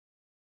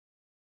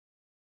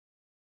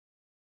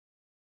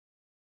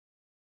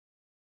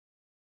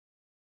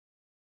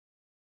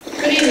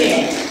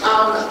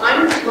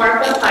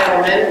Martha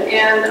Heidelman,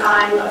 and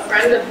I'm a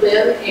friend of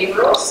Lynn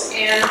Averils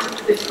and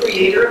the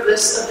creator of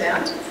this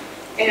event.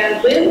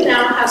 And Lynn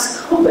now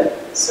has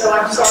COVID, so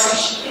I'm sorry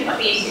she can't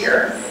be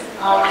here.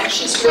 And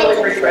she's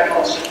really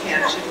regretful she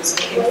can't. She was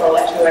looking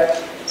forward to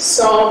it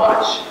so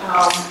much.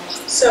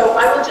 So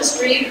I will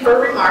just read her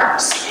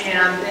remarks,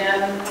 and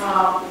then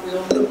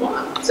we'll move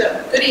on.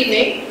 So good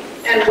evening,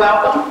 and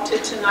welcome to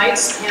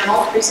tonight's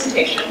panel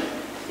presentation.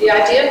 The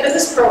idea for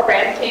this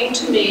program came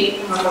to me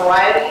from a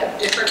variety of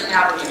different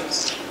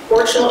avenues.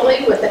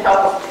 Fortunately, with the help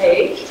of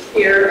Paige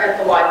here at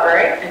the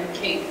library and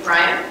Kate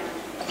Bryant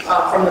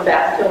from the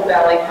Battenkill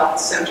Valley Health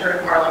Center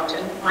in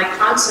Arlington, my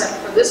concept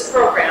for this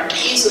program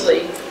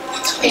easily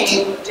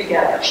came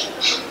together.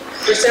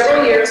 For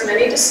several years,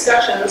 many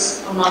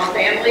discussions among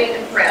family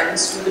and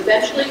friends would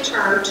eventually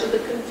turn to the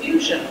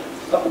confusion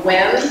of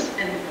when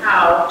and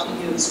how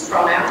to use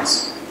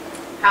pronouns,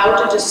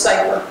 how to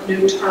decipher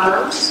new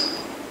terms,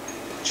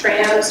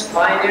 trans,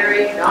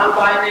 binary,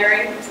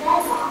 non-binary,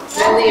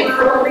 then the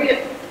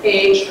appropriate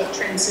age of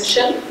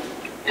transition,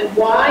 and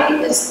why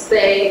is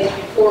they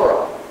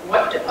plural?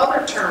 What do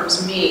other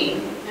terms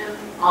mean? And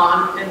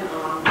on and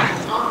on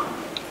and on.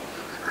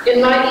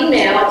 In my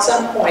email at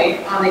some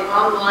point on the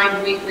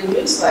online weekly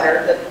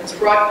newsletter that was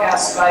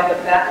broadcast by the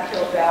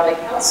Battenkill Valley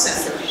Health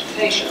Center to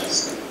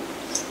patients,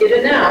 it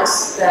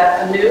announced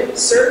that a new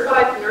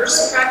certified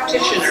nurse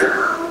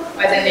practitioner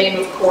by the name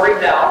of Corey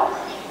Bell,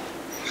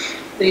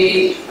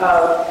 the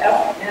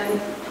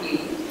FNP,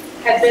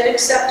 had been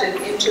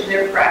accepted into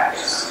their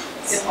practice.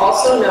 It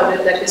also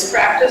noted that his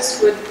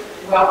practice would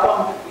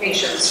welcome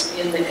patients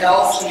in the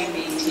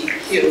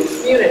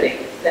LGBTQ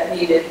community that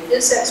needed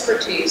his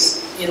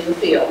expertise in the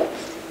field.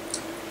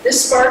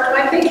 This sparked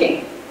my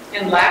thinking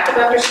and lack of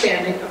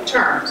understanding of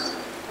terms,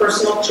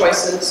 personal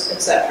choices,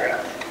 etc.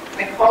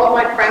 I called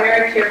my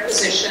primary care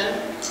physician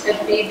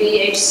at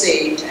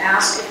BBHC to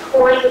ask if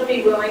Corey would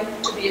be willing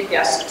to be a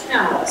guest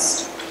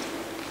panelist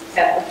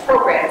at the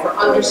program for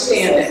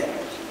understanding.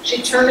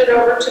 She turned it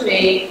over to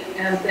me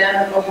and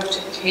then over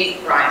to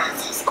Kate Bryant,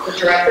 the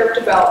Director of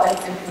Development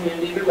and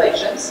Community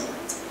Relations,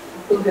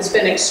 who has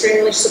been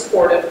extremely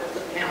supportive of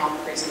the panel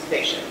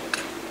presentation.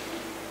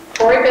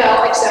 Corey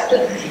Bell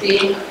accepted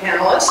being a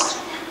panelist.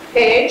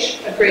 Paige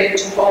agreed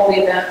to hold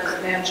the event at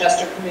the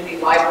Manchester Community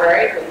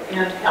Library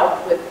and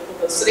help with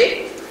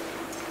publicity.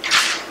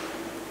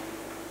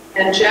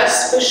 And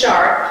Jess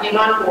Bouchard came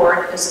on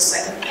board as a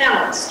second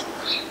panelist.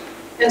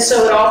 And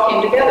so it all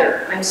came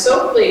together. I'm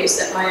so pleased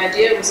that my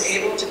idea was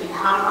able to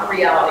become a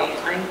reality.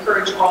 I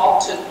encourage all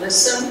to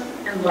listen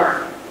and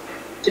learn,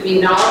 to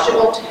be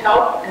knowledgeable, to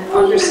help and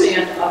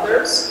understand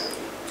others,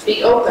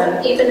 be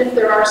open even if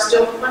there are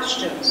still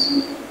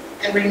questions.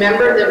 And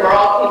remember that we're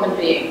all human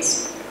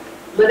beings,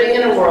 living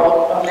in a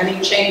world of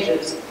many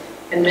changes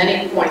and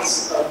many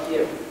points of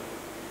view.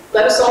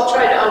 Let us all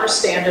try to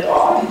understand it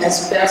all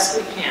as best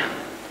we can.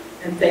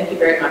 And thank you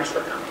very much for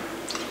coming.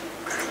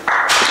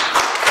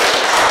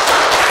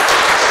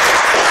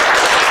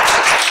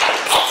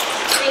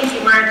 Thank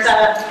you,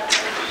 Martha.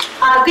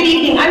 Good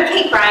evening, I'm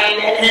Kate Bryan,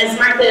 and as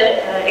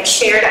Martha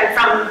shared, I'm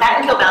from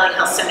Battenkill Valley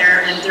Health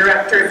Center and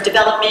Director of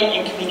Development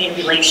and Community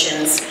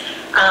Relations.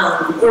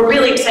 We're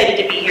really excited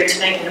to be here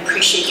tonight and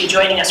appreciate you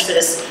joining us for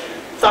this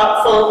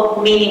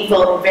thoughtful,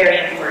 meaningful, and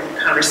very important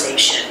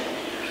conversation.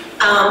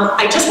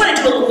 I just want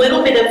to do a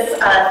little bit of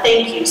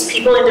thank yous.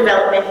 People in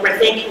development, we're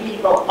thanking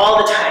people all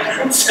the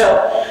time.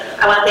 So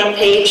I want to thank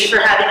Paige for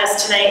having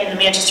us tonight in the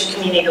Manchester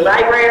Community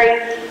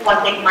Library. I want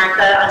to thank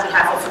Martha on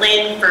behalf of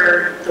Lynn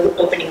for the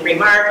opening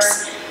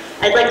remarks.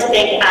 I'd like to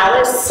thank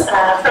Alice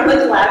from the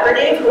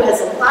Collaborative, who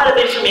has a lot of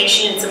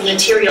information and some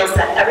materials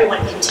that everyone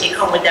can take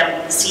home with them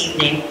this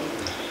evening.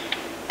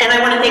 And I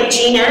want to thank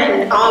Gina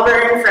and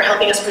Auburn for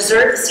helping us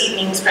preserve this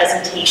evening's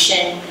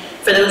presentation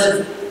for those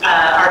of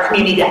our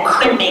community that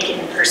couldn't make it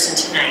in person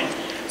tonight.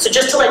 So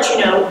just to let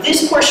you know,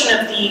 this portion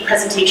of the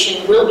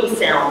presentation will be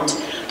filmed.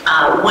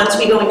 Once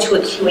we go into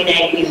a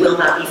Q&A, we will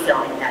not be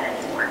filming that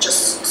anymore,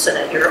 just so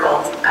that you're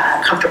all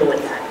comfortable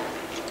with that.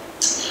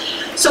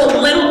 So a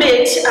little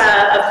bit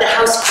of the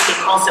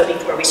housekeeping also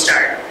before we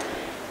start.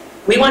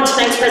 We want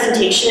tonight's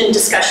presentation and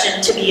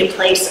discussion to be a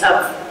place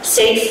of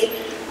safe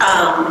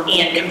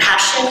and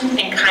compassion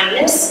and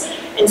kindness.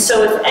 And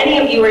so if any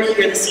of you are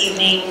here this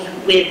evening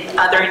with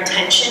other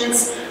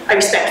intentions, I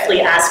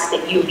respectfully ask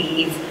that you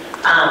leave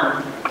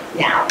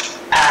now.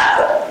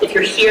 If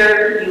you're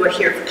here, you are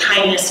here for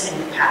kindness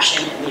and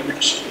compassion, and we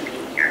appreciate you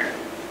being here.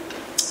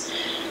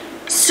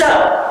 So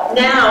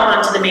now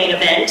on to the main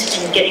event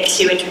and getting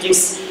to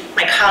introduce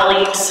my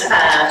colleagues,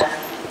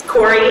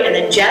 Corey and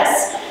then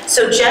Jess.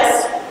 So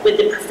Jess, with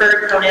the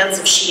preferred pronouns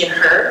of she and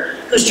her,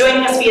 who's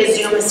joining us via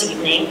Zoom this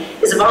evening,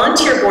 is a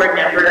volunteer board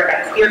member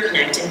at Queer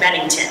Connect in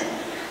Bennington,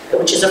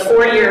 which is a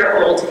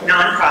 4-year-old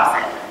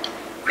nonprofit.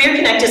 Queer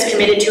Connect is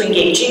committed to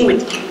engaging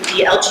with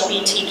the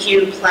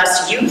LGBTQ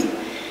plus youth.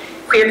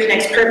 Queer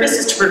Connect's purpose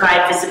is to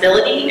provide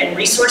visibility and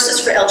resources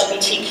for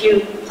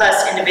LGBTQ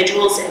plus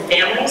individuals and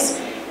families,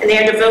 and they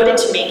are devoted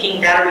to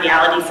making that a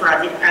reality for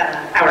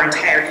our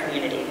entire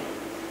community.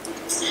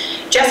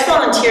 Jess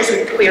volunteers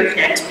with Queer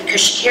Connect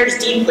because she cares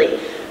deeply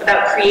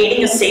about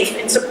creating a safe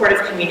and supportive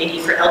community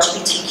for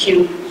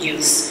LGBTQ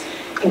youths,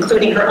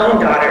 including her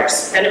own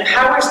daughters, that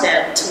empowers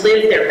them to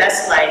live their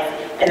best life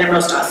and their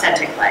most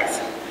authentic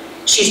life.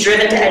 She's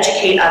driven to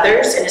educate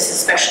others and is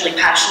especially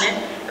passionate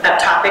about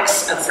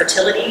topics of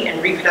fertility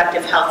and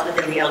reproductive health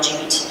within the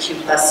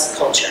LGBTQ+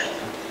 culture.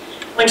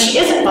 When she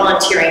isn't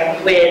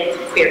volunteering with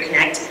Queer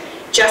Connect,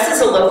 Jess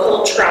is a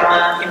local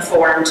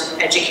trauma-informed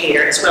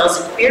educator as well as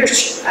a Queer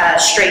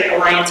Straight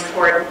Alliance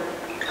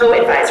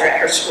co-advisor at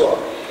her school.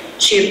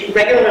 She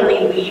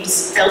regularly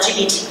weaves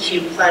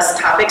LGBTQ+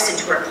 topics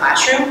into her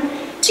classroom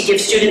to give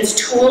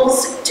students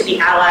tools to be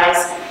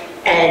allies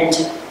and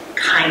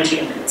kind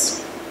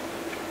humans.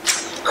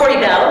 Corey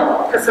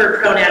Bell,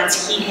 preferred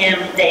pronouns he, him,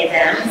 they,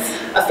 them,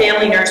 a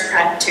family nurse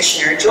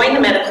practitioner, joined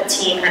the medical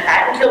team at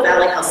Battenkill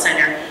Valley Health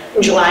Center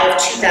in July of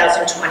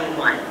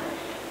 2021.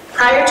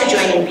 Prior to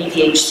joining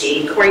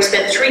BVHC, Corey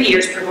spent 3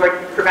 years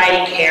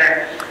providing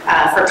care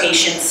for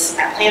patients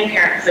at Planned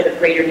Parenthood of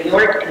Greater New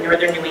York and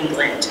Northern New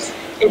England.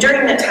 And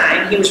during that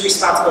time, he was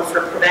responsible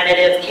for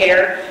preventative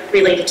care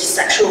related to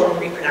sexual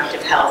and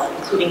reproductive health,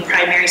 including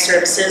primary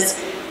services,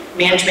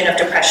 management of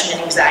depression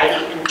and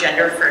anxiety, and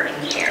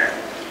gender-affirming care.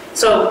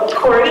 So,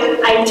 Corey,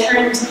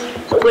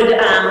 would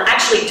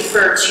actually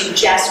defer to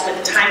Jess with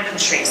the time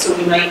constraints. So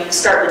we might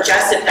start with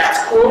Jess, if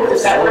that's cool.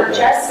 Does that work,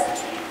 Jess?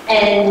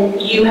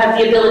 And you have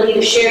the ability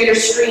to share your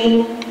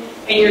screen,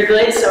 and you're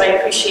good, so I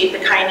appreciate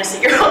the kindness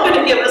that you're hoping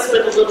to give us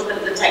with a little bit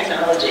of the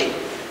technology.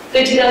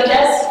 Good to go,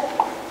 Jess?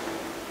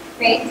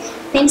 Great.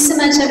 Thanks so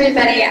much,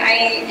 everybody.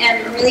 I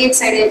am really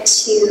excited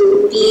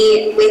to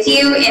be with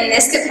you in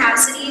this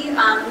capacity.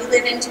 We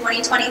live in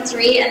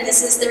 2023, and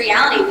this is the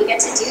reality. We get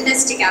to do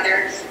this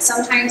together.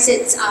 Sometimes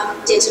it's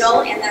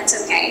digital, and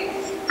that's okay.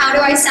 How do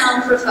I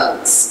sound for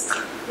folks?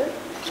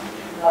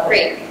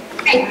 Great.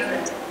 Okay.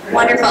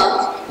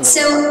 Wonderful.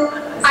 So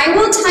I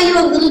will tell you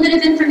a little bit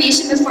of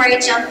information before I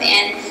jump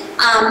in.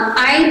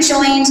 I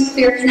joined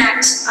Queer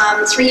Connect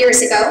 3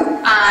 years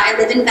ago. I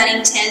live in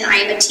Bennington. I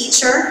am a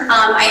teacher.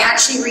 I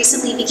actually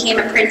recently became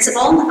a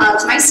principal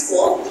of my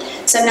school,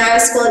 so I'm now a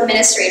school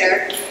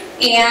administrator.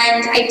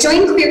 And I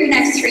joined Queer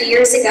Connect 3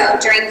 years ago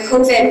during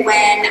COVID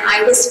when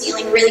I was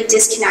feeling really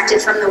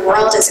disconnected from the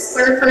world as a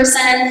queer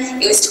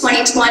person. It was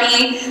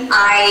 2020.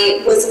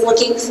 I was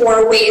looking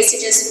for ways to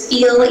just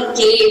feel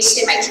engaged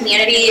in my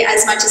community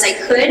as much as I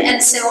could,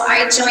 and so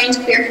I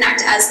joined Queer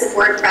Connect as the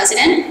board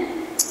president.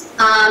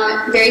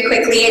 Very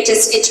quickly, it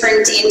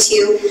turned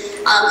into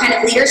kind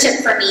of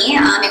leadership for me.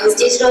 It was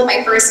digital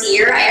my first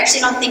year. I actually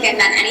don't think I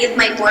met any of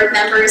my board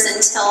members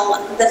until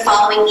the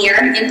following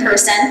year in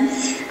person.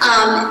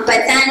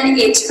 But then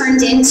it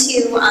turned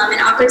into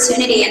an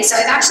opportunity, and so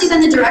I've actually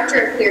been the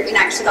director of Queer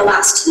Connect for the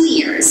last 2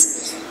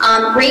 years.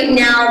 Right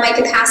now, my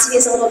capacity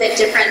is a little bit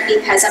different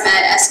because I'm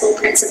a school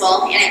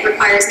principal, and it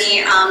requires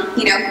me,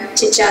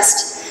 to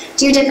just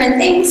do different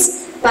things.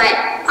 But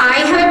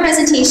I have a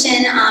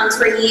presentation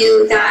for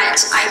you that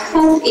I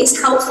hope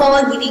is helpful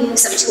in giving you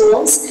some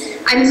tools.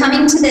 I'm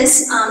coming to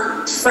this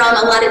from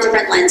a lot of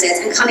different lenses.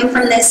 I'm coming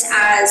from this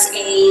as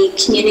a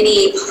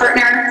community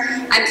partner.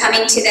 I'm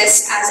coming to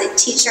this as a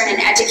teacher and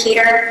an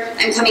educator.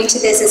 I'm coming to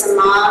this as a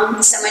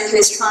mom, someone who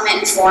is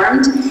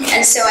trauma-informed.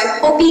 And so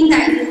I'm hoping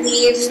that you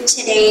leave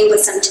today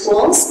with some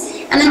tools,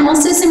 and then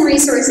also some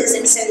resources,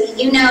 and so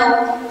you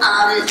know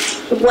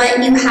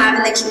what you have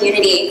in the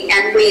community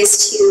and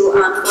ways to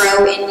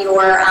grow in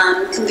your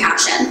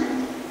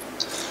compassion.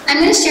 I'm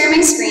going to share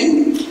my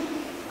screen.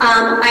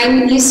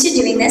 I'm used to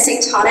doing this. I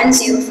taught on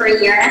Zoom for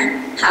 1.5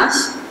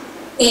 years.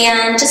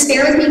 And just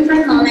bear with me for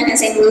a moment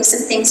as I move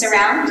some things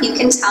around. You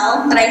can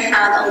tell that I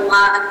have a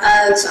lot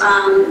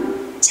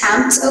of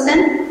tabs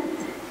open.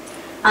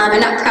 I'm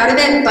not proud of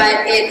it,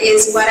 but it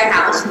is what I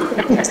have.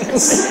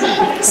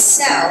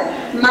 So,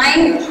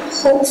 my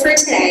hope for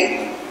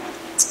today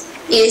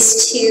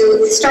is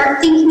to start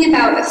thinking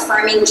about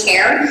affirming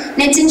care.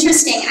 And it's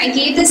interesting, I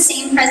gave the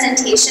same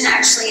presentation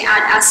actually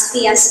at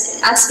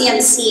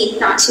SVMC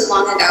not too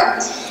long ago.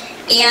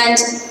 And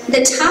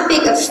the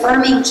topic of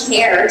affirming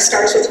care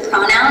starts with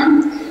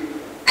pronoun.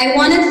 I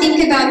want to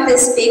think about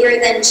this bigger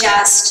than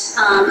just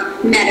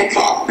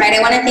medical, right? I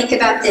want to think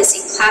about this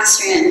in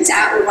classrooms,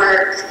 at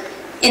work,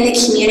 in the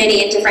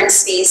community, in different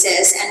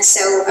spaces. And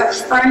so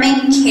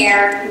affirming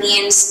care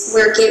means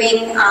we're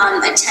giving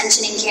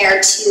attention and care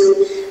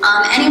to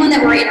anyone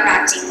that we're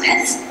interacting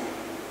with.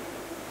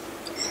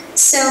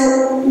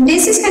 So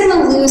this is kind of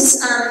a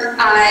loose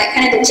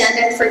kind of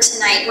agenda for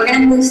tonight. We're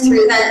going to move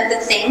through the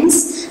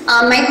things.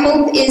 My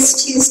hope is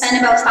to spend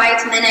about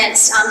 5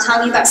 minutes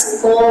telling you about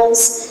some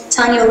goals,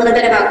 telling you a little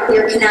bit about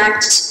Queer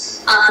Connect,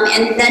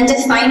 and then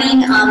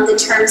defining the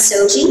term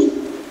SOGI.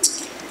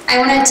 I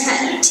want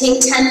to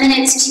take 10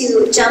 minutes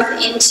to jump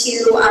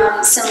into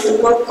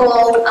some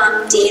local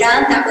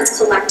data that was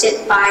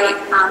collected by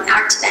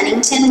ACT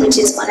Bennington, which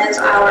is one of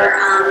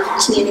our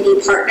community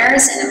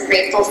partners, and I'm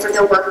grateful for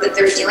the work that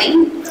they're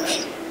doing.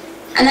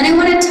 And then I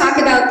want to talk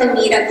about the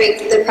meat of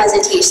the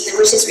presentation,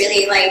 which is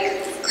really like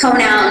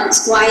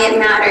pronouns, why it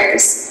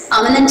matters,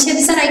 and then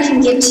tips that I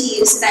can give to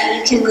you so that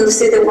you can move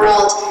through the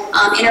world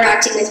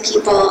interacting with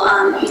people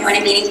in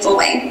a meaningful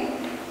way.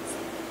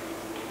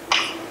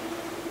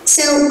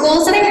 So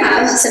goals that I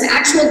have, some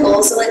actual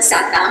goals, so let's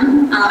set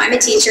them. I'm a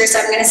teacher, so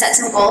I'm going to set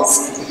some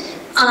goals.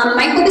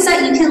 My hope is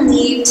that you can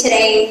leave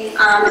today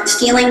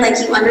feeling like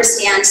you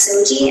understand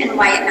SOGI and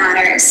why it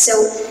matters. So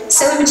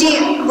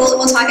SOGI,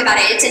 we'll talk about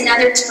it. It's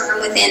another term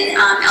within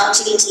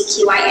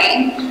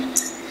LGBTQIA.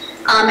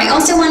 I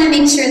also want to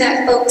make sure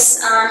that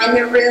folks in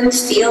the room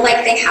feel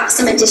like they have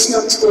some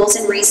additional tools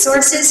and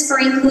resources for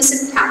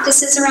inclusive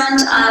practices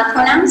around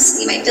pronouns.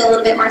 You might feel a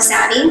little bit more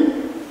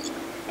savvy.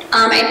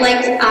 I'd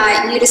like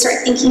you to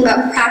start thinking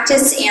about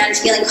practice and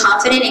feeling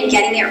confident in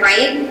getting it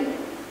right.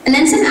 And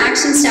then some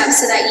action steps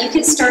so that you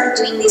can start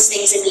doing these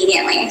things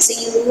immediately. So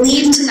you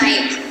leave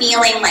tonight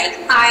feeling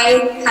like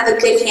I have a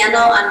good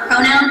handle on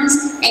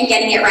pronouns and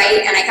getting it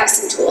right, and I have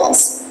some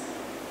tools.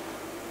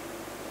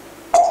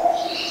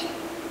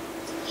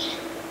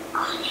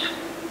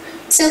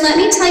 So let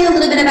me tell you a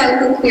little bit about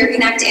who Queer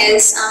Connect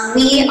is.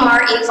 We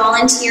are a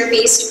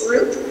volunteer-based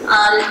group.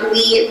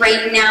 We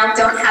right now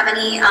don't have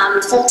any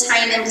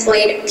full-time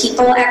employed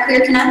people at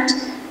Queer Connect.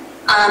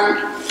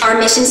 Our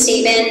mission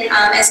statement,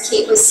 as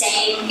Kate was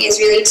saying, is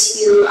really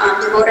to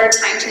devote our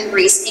time to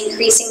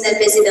increasing the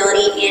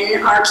visibility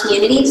in our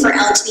community for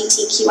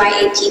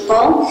LGBTQIA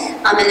people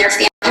and their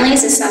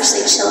families,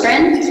 especially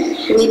children.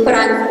 We put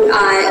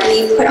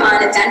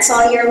on events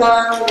all year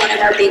long. One of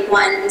our big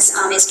ones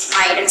is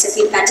Pride, and so if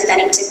you've been to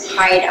Bennington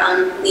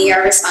Pride, we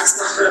are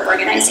responsible for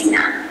organizing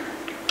that.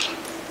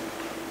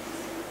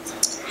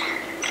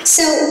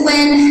 So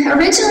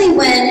originally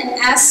when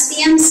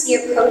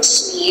SVMC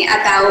approached me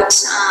about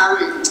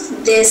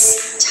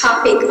this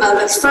topic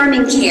of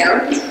affirming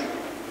care,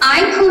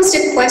 I posed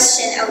a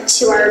question out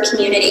to our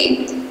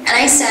community, and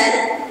I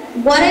said,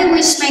 what I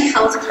wish my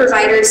health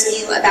providers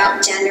knew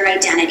about gender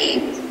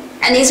identity.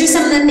 And these are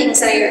some of the things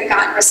that I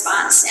got in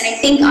response. And I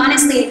think,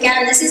 honestly,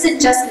 again, this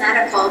isn't just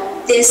medical.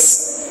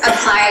 This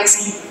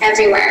applies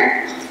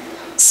everywhere.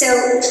 So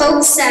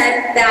folks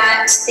said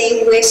that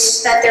they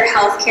wish that their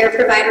healthcare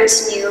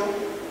providers knew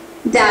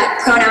that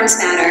pronouns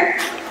matter,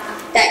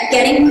 that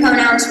getting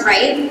pronouns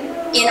right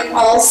in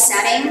all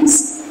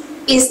settings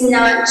is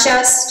not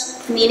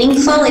just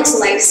meaningful, it's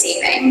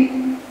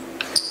life-saving.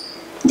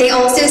 They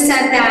also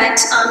said that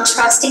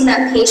trusting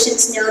that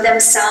patients know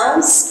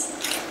themselves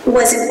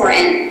was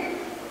important.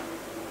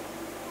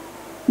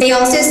 They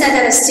also said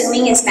that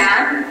assuming is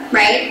bad,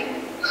 right?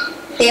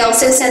 They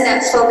also said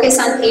that focus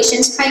on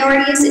patients'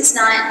 priorities. It's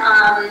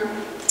not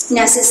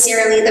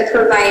necessarily the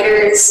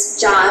provider's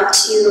job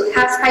to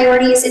have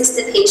priorities, it's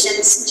the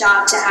patient's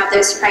job to have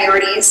those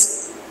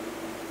priorities.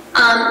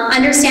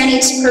 Understand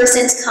each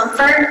person's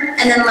comfort,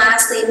 and then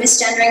lastly,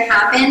 misgendering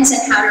happens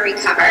and how to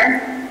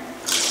recover.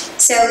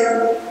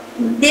 So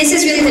this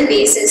is really the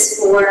basis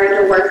for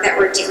the work that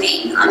we're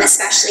doing,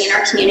 especially in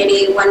our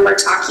community when we're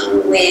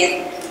talking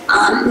with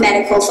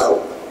medical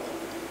folk.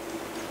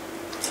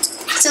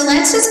 So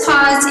let's just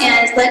pause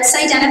and let's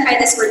identify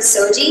this word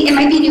SOGI. It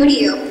might be new to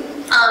you.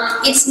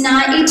 It's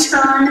not a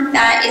term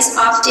that is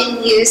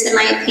often used, in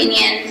my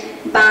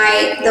opinion,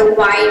 by the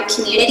wide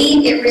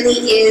community. It really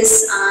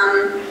is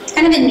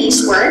kind of a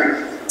niche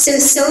word. So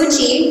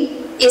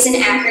SOGI is an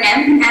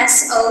acronym,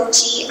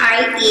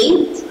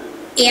 S-O-G-I-E,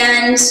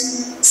 and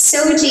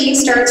SOGI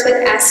starts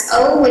with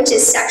S-O, which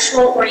is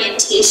sexual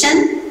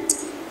orientation.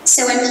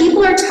 So when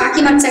people are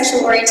talking about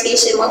sexual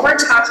orientation, what we're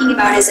talking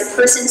about is a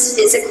person's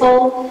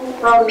physical,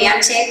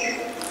 romantic,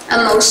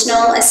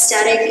 emotional,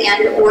 aesthetic,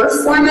 and/or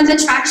form of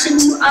attraction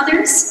to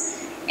others.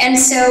 And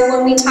so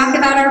when we talk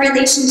about our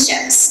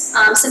relationships,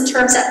 some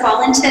terms that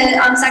fall into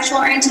sexual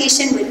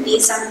orientation would be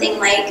something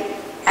like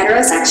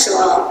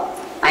heterosexual,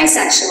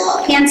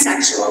 bisexual,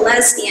 pansexual,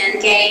 lesbian,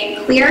 gay,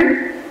 and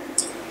queer.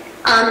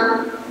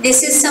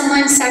 This is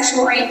someone's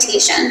sexual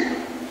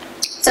orientation.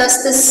 So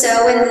it's the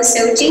SO and the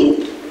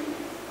SOGI.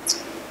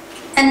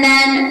 And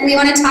then we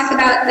want to talk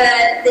about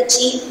the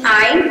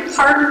GI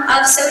part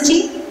of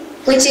SOGI,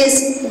 which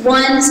is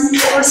one's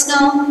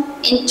personal,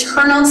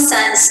 internal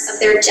sense of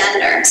their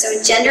gender.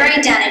 So gender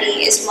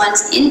identity is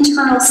one's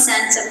internal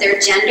sense of their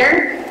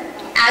gender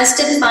as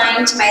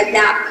defined by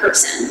that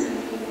person,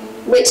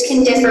 which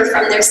can differ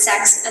from their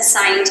sex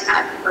assigned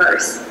at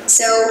birth.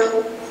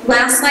 So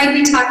last slide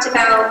we talked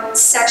about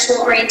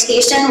sexual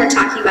orientation. We're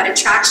talking about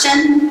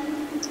attraction.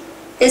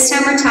 This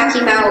time we're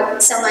talking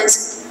about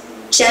someone's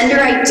gender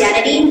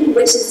identity,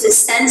 which is the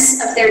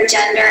sense of their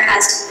gender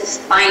as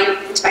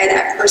defined by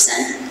that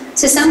person.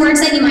 So some words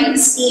that you might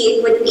see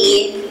would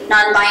be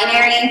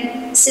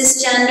non-binary,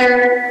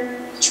 cisgender,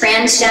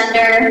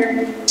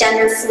 transgender,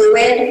 gender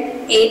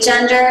fluid,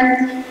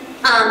 agender.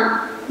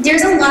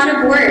 There's a lot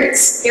of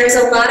words. There's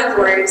a lot of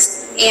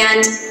words.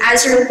 And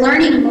as you're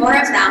learning more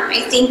of them,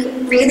 I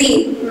think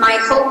really my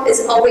hope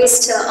is always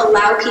to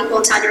allow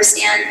people to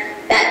understand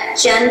that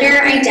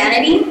gender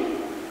identity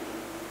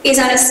is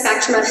on a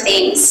spectrum of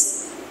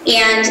things,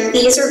 and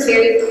these are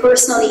very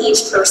personal to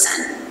each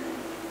person.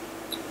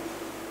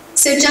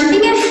 So jumping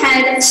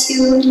ahead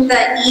to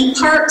the E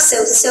part,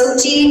 so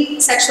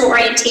SOGI, sexual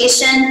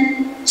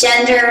orientation,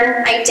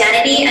 gender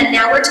identity, and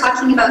now we're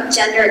talking about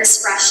gender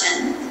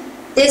expression.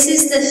 This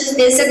is the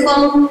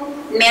physical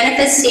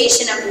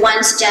manifestation of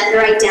one's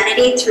gender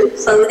identity through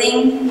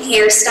clothing,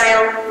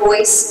 hairstyle,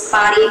 voice,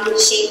 body,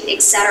 shape,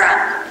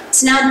 etc.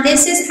 So now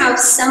this is how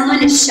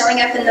someone is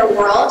showing up in the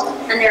world,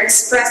 and they're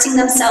expressing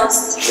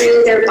themselves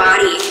through their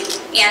body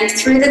and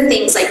through the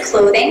things like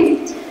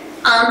clothing.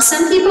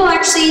 Some people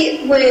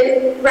actually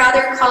would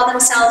rather call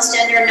themselves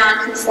gender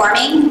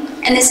non-conforming,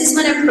 and this is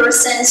when a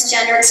person's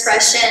gender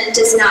expression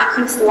does not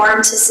conform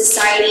to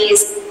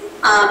society's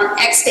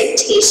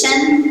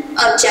expectation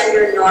of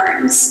gender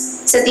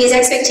norms. So these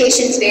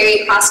expectations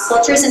vary across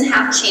cultures and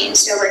have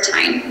changed over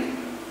time.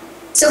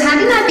 So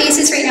having that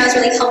basis right now is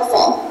really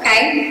helpful,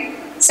 okay?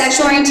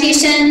 Sexual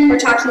orientation, we're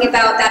talking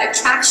about that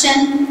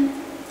attraction.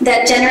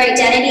 That gender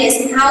identity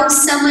is how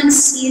someone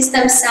sees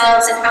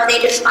themselves and how they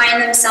define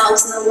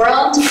themselves in the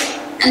world.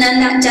 And then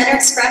that gender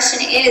expression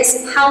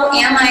is, how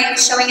am I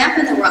showing up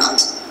in the world?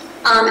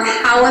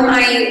 How am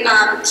I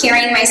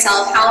carrying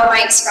myself? How am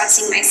I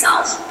expressing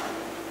myself?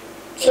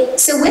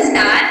 So with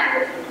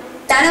that,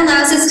 that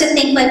allows us to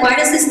think, like, why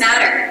does this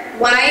matter?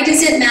 Why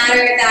does it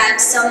matter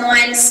that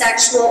someone's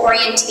sexual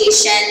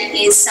orientation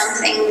is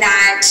something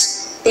that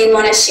they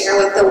want to share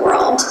with the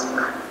world?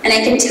 And I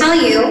can tell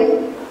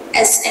you,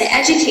 as an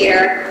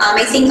educator,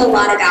 I think a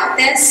lot about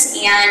this,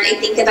 and I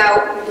think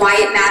about why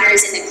it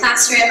matters in the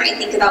classroom. I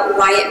think about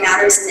why it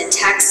matters in the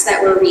text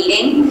that we're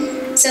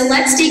reading. So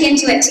let's dig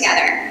into it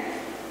together.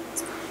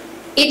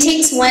 It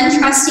takes one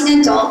trusting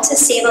adult to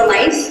save a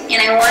life,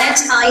 and I want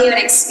to tell you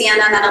and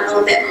expand on that a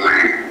little bit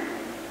more.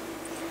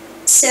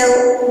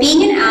 So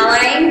being an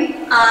ally,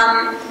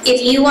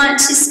 if you want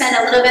to spend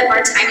a little bit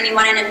more time and you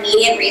want an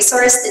immediate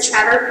resource, the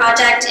Trevor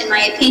Project, in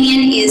my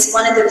opinion, is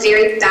one of the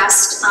very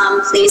best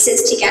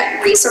places to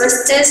get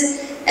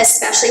resources,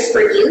 especially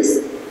for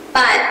youth.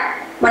 But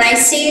when I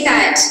say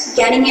that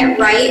getting it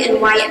right and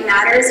why it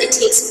matters, it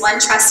takes one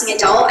trusting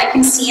adult. I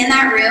can see in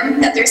that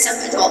room that there's some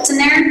adults in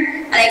there,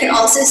 and I can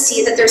also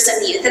see that there's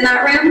some youth in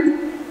that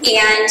room.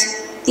 And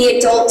the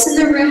adults in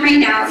the room right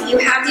now, you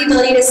have the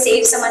ability to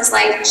save someone's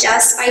life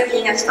just by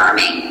being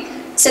affirming.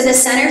 So the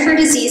Center for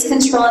Disease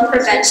Control and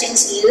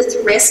Prevention's Youth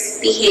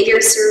Risk Behavior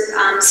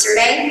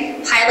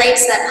Survey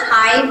highlights that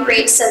high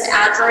rates of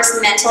adverse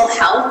mental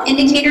health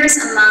indicators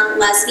among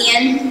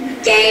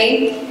lesbian,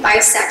 gay,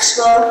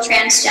 bisexual,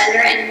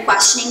 transgender, and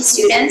questioning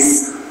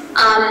students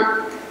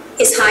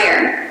is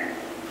higher.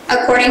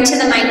 According to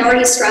the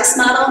Minority Stress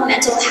Model,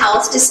 mental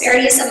health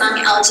disparities among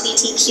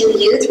LGBTQ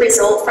youth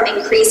result from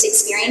increased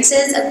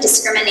experiences of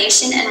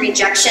discrimination and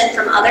rejection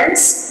from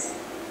others.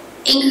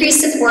 Increased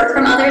support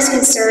from others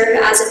can serve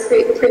as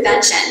a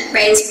prevention,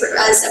 right,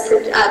 as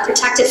a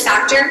protective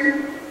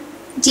factor,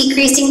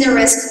 decreasing the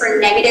risk for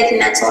negative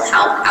mental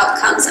health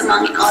outcomes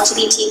among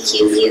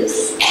LGBTQ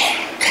youth.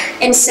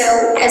 And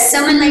so, as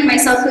someone like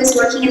myself who is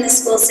working in the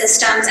school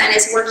systems and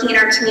is working in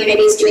our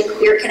communities doing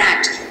Queer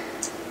Connect,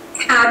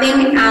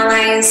 having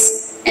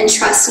allies and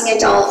trusting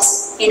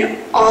adults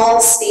in all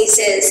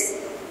spaces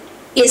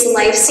is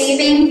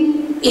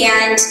life-saving,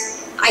 and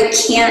I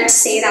can't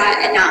say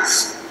that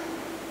enough.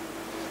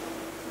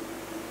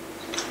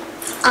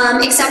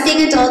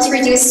 Accepting adults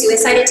reduce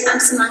suicide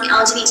attempts among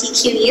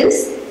LGBTQ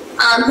youth,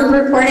 who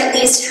report at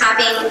least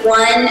having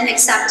one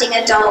accepting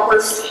adult were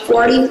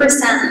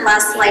 40%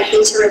 less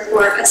likely to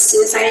report a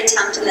suicide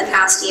attempt in the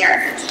past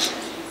year.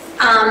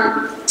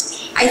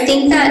 I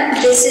think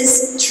that this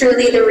is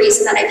truly the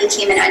reason that I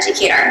became an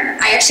educator.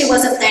 I actually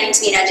wasn't planning to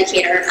be an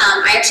educator.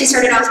 I actually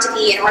started off to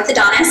be an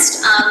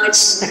orthodontist,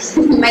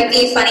 which might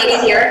be funny to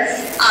hear,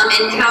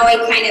 and how I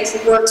kind of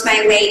worked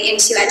my way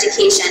into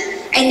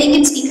education. I think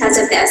it's because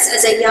of this.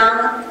 As a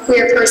young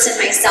queer person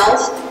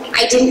myself,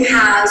 I didn't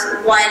have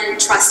one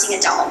trusting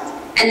adult,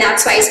 and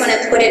that's why I just want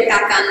to put it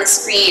back on the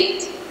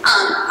screen.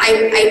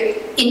 I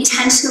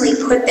intentionally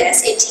put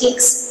this. It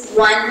takes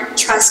one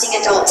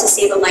trusting adult to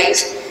save a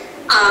life.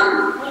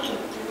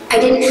 I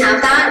didn't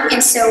have that,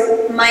 and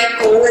so my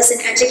goal as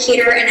an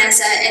educator and as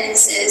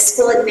a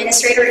school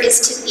administrator is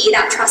to be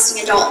that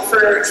trusting adult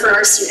for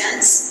our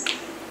students.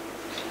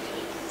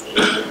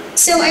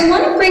 So I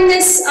want to bring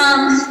this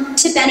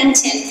to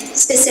Bennington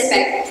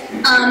specific.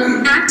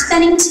 ACT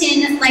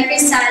Bennington, like I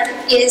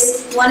said,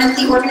 is one of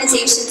the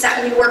organizations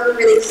that we work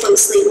really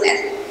closely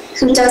with,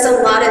 who does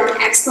a lot of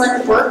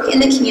excellent work in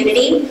the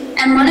community.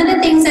 And one of the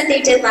things that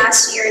they did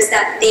last year is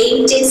that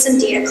they did some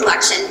data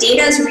collection.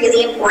 Data is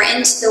really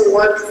important to the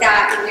work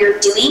that we're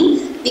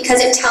doing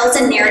because it tells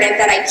a narrative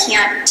that I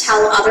can't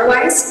tell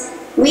otherwise.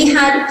 We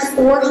had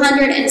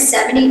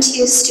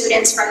 472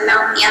 students from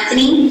Mount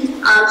Anthony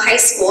High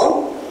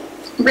School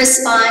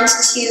respond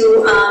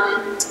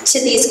to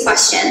these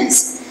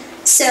questions.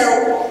 So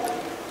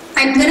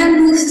I'm going to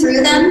move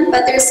through them,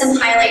 but there's some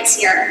highlights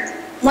here.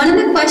 One of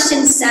the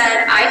questions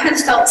said, I have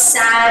felt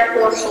sad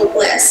or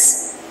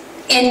hopeless.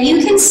 And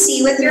you can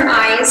see with your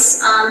eyes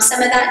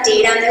some of that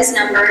data and those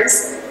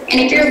numbers. And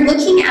if you're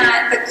looking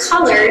at the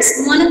colors,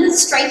 one of the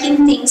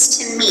striking things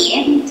to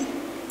me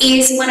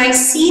is when I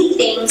see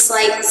things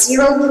like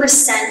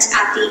 0%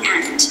 at the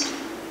end.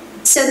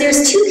 So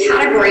there's two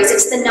categories.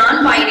 It's the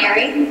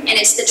non-binary and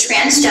it's the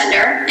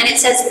transgender, and it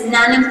says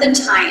none of the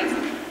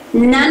time.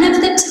 None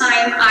of the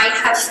time I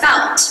have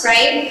felt,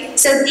 right?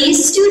 So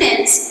these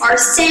students are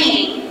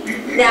saying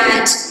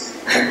that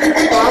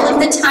all of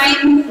the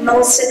time,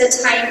 most of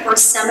the time, or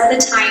some of the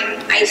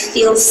time, I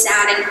feel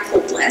sad and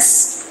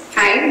hopeless,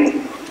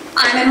 okay?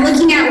 I'm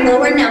looking at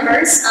lower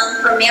numbers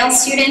for male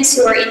students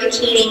who are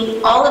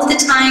indicating all of the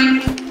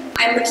time.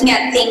 I'm looking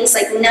at things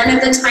like none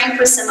of the time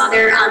for some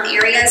other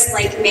areas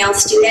like male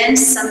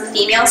students, some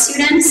female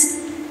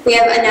students. We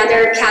have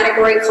another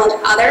category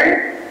called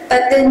other,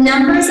 but the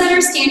numbers that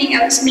are standing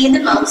out to me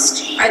the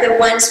most are the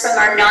ones from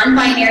our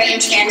non-binary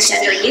and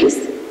transgender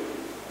youth.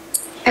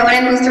 I want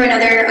to move through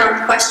another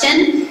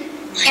question.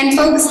 And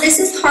folks, this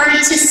is hard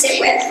to sit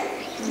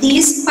with.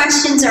 These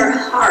questions are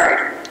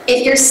hard.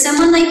 If you're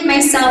someone like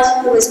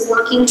myself who is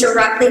working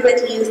directly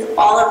with youth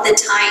all of the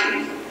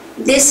time,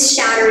 this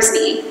shatters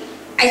me.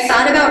 I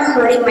thought about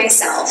hurting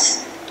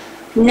myself.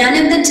 None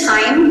of the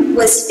time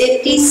was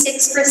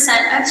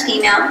 56% of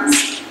females,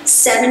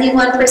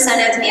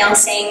 71% of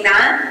males saying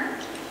that.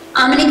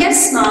 I'm going to get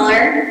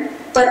smaller,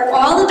 but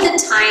all of the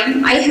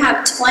time I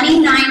have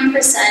 29%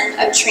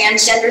 of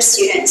transgender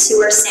students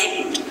who are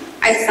saying,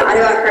 I thought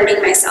about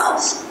hurting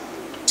myself.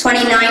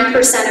 29%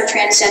 of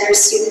transgender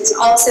students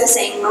also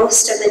saying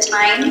most of the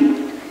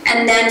time,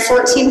 and then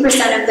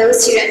 14% of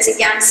those students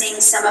again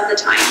saying some of the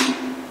time.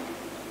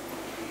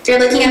 If you're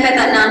looking up at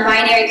that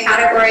non-binary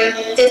category,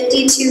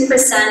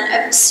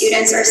 52% of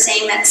students are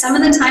saying that some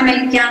of the time,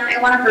 I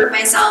want to hurt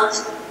myself.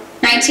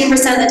 19% of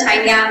the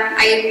time,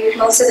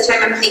 most of the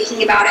time I'm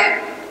thinking about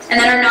it. And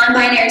then our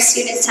non-binary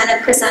students,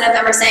 10% of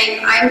them are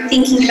saying, I'm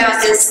thinking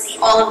about this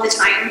all of the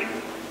time.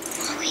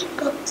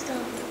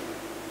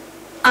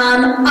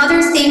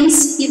 Other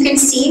things you can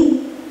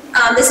see,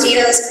 this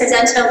data is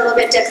presented a little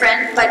bit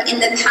different, but in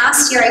the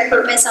past year I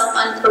hurt myself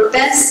on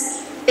purpose.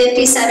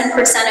 57%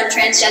 of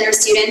transgender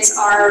students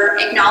are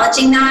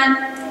acknowledging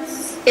that.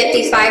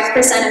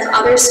 55% of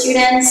other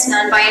students,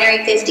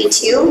 non-binary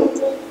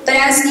 52. But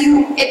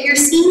if you're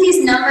seeing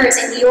these numbers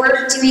and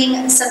you're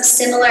doing some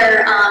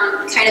similar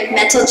kind of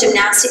mental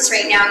gymnastics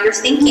right now, you're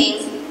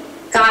thinking,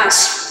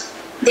 gosh,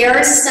 there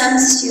are some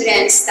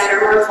students that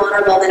are more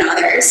vulnerable than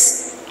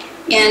others.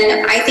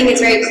 And I think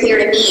it's very clear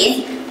to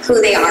me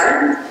who they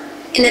are.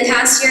 In the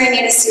past year, I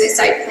made a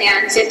suicide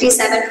plan.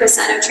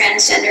 57% of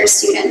transgender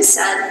students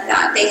said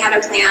that they had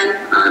a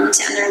plan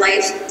to end their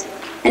life.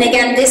 And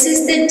again, this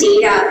is the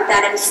data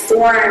that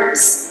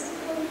informs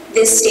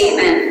this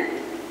statement.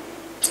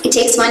 It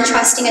takes one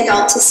trusting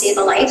adult to save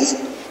a life.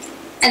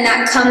 And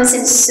that comes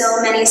in so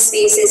many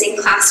spaces,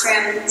 in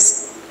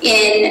classrooms,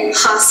 in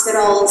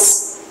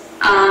hospitals,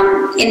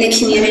 in the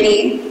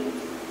community.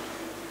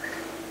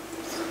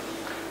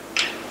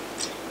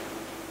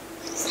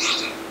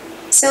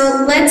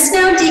 So let's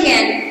now dig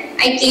in.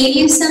 I gave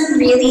you some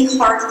really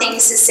hard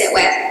things to sit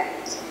with,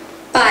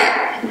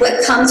 but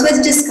what comes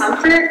with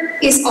discomfort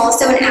is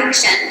also an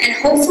action. And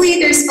hopefully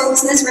there's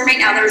folks in this room right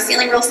now that are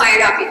feeling real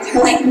fired up.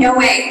 They're like, no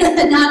way, not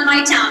in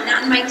my town,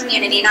 not in my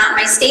community, not in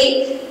my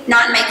state,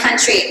 not in my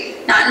country,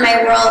 not in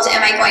my world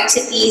am I going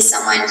to be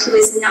someone who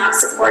is not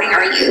supporting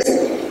our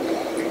youth.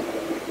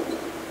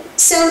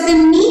 So the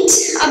meat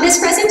of this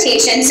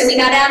presentation, so we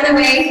got out of the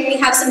way, we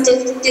have some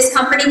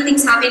discomforting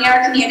things happening in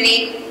our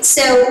community.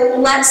 So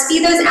let's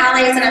be those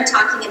allies that I'm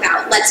talking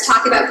about. Let's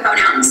talk about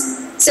pronouns.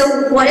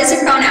 So what is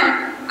a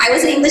pronoun? I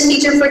was an English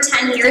teacher for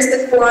 10 years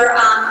before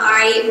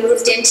I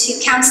moved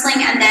into counseling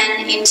and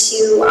then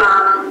into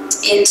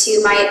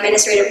my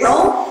administrative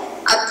role.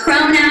 A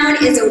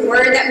pronoun is a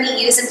word that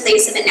we use in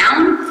place of a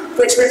noun,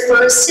 which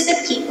refers to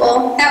the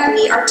people that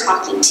we are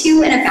talking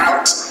to and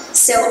about.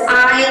 So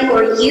I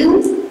or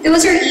you,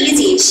 those are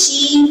easy.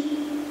 She,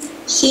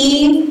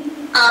 he,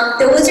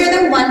 those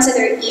are the ones that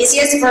are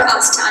easiest for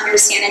us to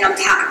understand and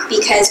unpack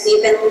because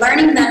we've been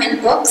learning them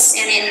in books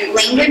and in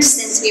language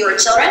since we were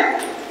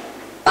children.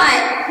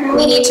 But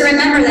we need to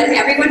remember that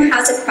everyone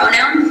has a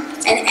pronoun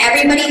and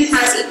everybody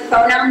has a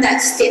pronoun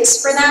that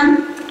fits for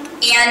them.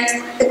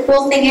 And the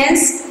cool thing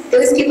is,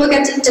 those people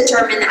get to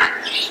determine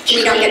that.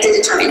 We don't get to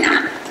determine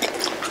that.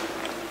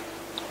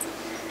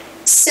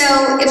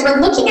 So if we're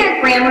looking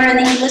at grammar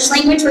in the English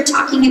language, we're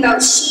talking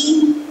about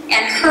she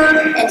and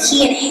her and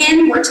he and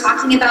him. We're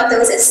talking about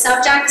those as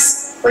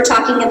subjects. We're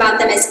talking about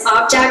them as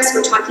objects.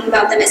 We're talking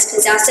about them as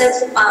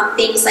possessive.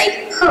 Things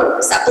like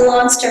hers, that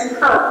belongs to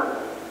her.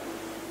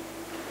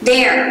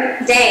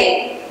 Their,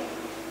 they.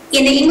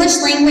 In the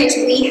English language,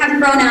 we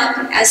have grown up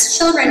as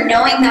children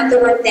knowing that the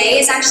word they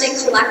is actually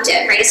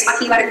collective, right? It's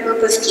talking about a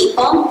group of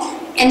people.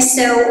 And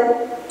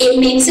so it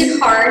makes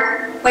it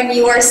hard when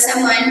you are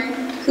someone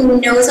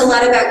who knows a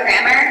lot about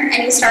grammar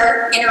and you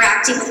start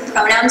interacting with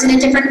pronouns in a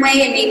different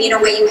way and maybe in a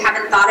way you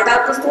haven't thought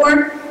about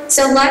before.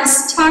 So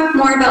let's talk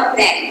more about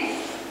they.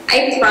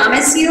 I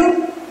promise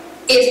you,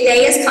 if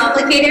they is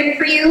complicated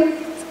for you,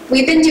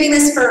 we've been doing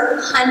this for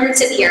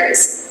hundreds of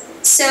years.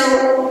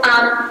 So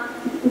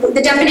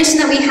the definition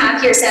that we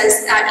have here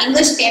says that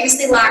English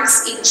famously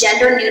lacks a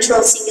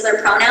gender-neutral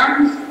singular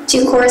pronoun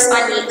to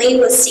correspond neatly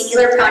with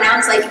singular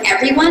pronouns like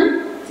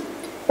everyone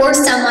or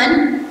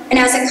someone, and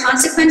as a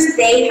consequence,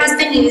 they has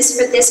been used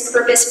for this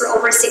purpose for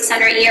over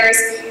 600 years.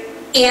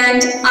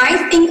 And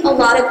I think a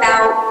lot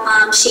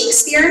about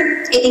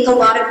Shakespeare. I think a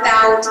lot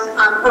about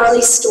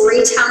early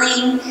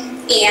storytelling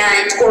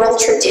and oral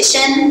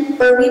tradition,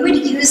 where we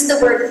would use the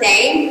word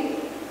they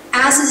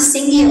as a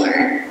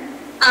singular.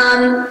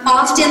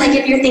 Often, like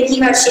if you're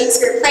thinking about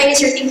Shakespeare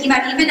plays, you're thinking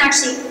about even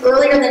actually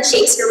earlier than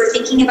Shakespeare, we're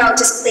thinking about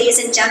just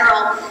plays in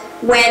general,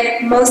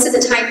 when most of the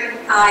time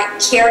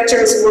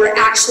characters were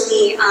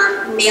actually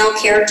male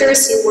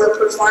characters who were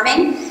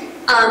performing.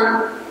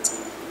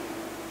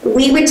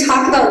 We would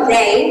talk about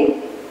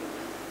they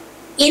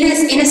in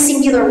a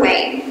singular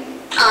way,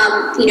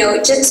 you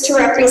know, just to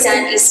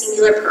represent a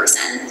singular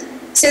person.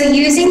 So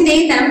using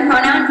they, them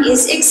pronoun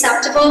is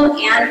acceptable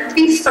and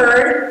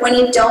preferred when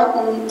you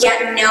don't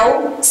yet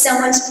know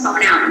someone's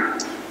pronoun.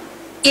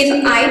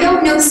 If I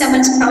don't know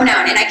someone's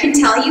pronoun, and I can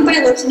tell you by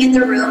looking in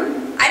the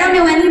room, I don't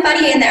know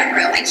anybody in that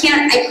room.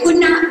 I could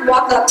not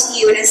walk up to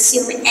you and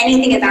assume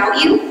anything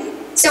about you.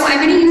 So I'm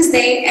going to use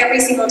they every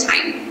single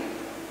time.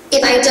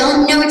 If I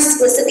don't know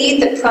explicitly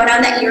the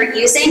pronoun that you're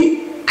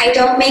using, I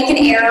don't make an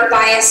error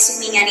by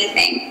assuming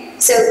anything.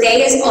 So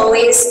they is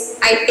always,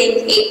 I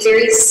think, a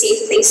very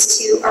safe place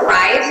to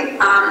arrive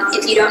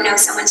if you don't know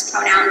someone's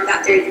pronoun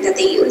that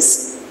they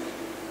use.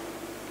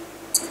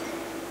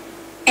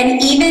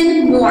 And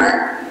even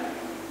more,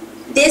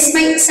 this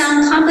might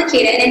sound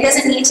complicated, and it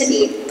doesn't need to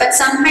be, but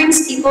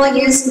sometimes people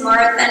use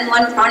more than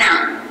one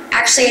pronoun.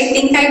 Actually, I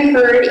think I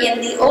heard in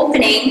the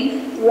opening,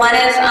 one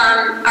of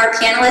our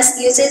panelists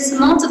uses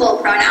multiple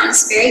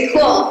pronouns. Very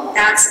cool.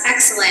 That's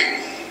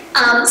excellent.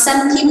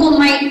 Some people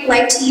might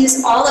like to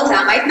use all of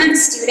them. I've met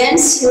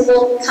students who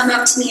will come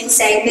up to me and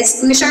say,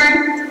 Ms.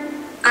 Bouchard,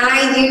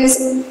 I use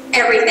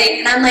everything.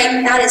 And I'm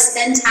like, that is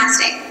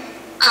fantastic.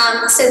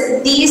 So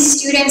these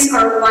students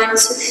are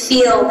ones who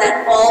feel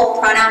that all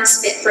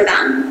pronouns fit for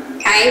them.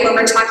 Okay? When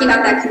we're talking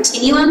about that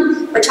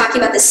continuum, we're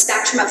talking about the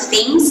spectrum of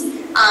things.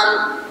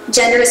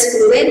 Gender is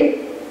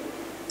fluid.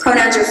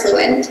 Pronouns are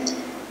fluid.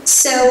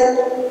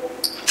 So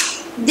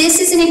this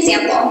is an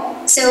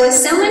example. So if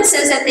someone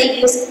says that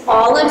they use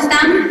all of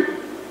them,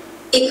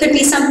 it could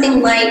be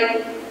something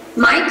like,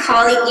 my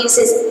colleague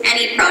uses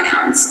any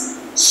pronouns.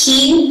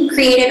 He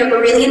created a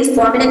really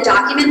informative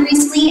document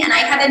recently, and I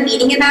have a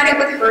meeting about it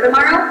with her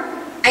tomorrow.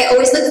 I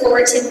always look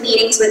forward to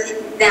meetings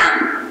with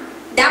them.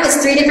 That was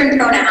 3 different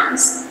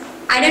pronouns.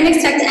 I don't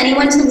expect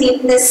anyone to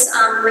leave this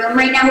room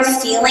right now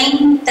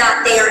feeling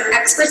that they are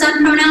experts on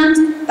pronouns,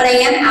 but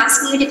I am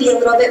asking you to be a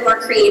little bit more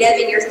creative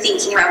in your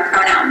thinking around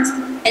pronouns.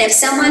 And if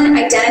someone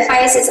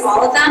identifies as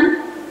all of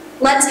them,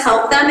 let's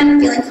help them in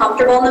feeling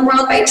comfortable in the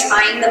world by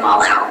trying them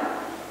all out.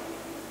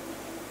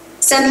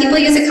 Some people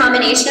use a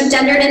combination of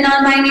gendered and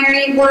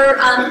non-binary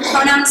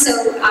pronouns,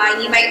 so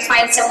you might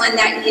find someone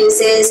that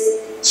uses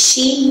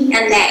she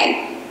and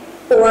they,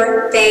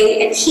 or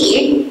they and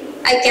he.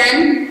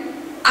 Again,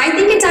 I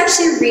think it's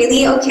actually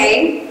really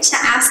okay to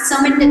ask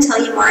someone to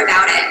tell you more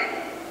about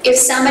it. If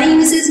somebody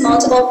uses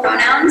multiple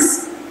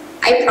pronouns,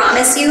 I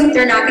promise you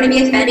they're not going to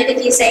be offended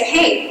if you say,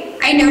 hey,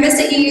 I noticed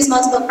that you use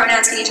multiple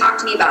pronouns, can you talk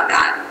to me about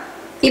that?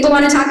 People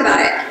want to talk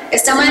about it. If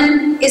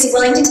someone is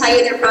willing to tell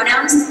you their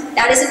pronouns,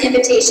 that is an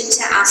invitation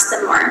to ask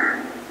them more.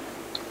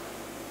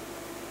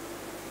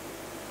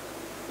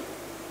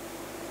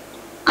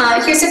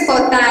 Here's a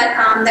quote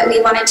that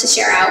we wanted to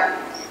share out.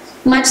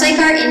 Much like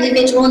our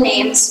individual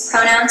names,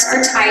 pronouns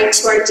are tied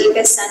to our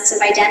deepest sense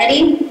of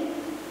identity.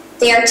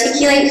 They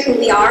articulate who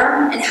we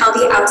are and how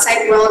the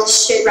outside world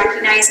should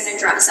recognize and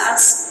address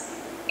us.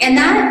 And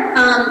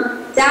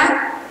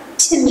that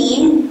to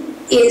me,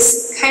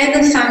 is kind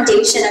of the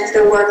foundation of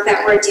the work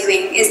that we're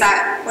doing, is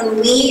that when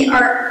we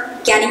are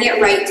getting it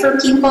right for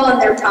people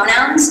and their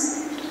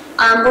pronouns,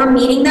 we're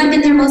meeting them in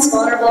their most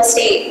vulnerable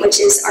state, which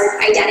is our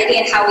identity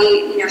and how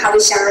we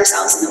share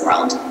ourselves in the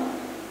world.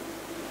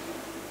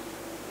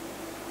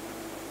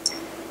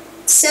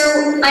 So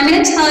I'm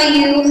going to tell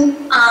you,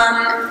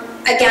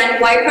 again,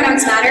 why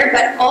pronouns matter,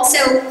 but also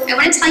I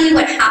want to tell you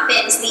what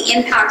happens, the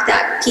impact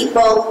that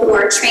people who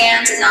are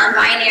trans and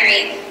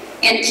non-binary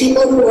and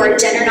people who are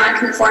gender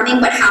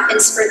non-conforming, what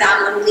happens for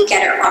them when we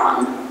get it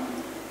wrong.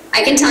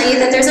 I can tell you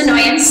that there's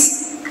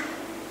annoyance.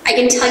 I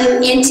can tell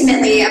you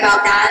intimately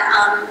about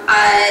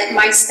that.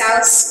 My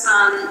spouse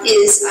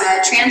is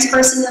a trans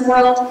person in the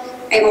world.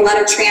 I have a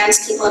lot of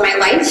trans people in my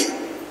life.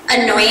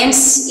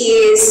 Annoyance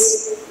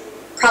is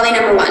probably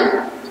number 1.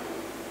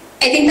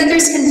 I think that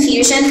there's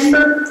confusion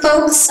for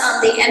folks.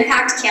 The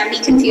impact can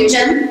be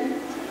confusion.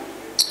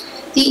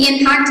 The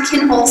impact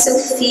can also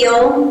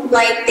feel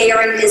like they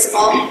are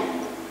invisible.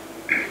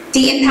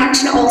 The impact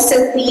can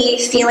also be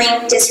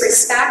feeling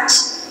disrespect.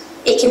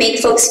 It can make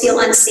folks feel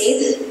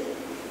unsafe.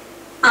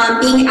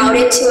 Being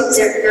outed to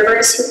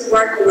observers who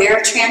weren't aware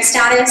of trans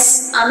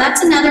status,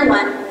 that's another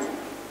one.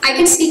 I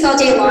can speak all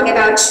day long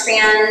about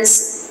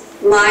trans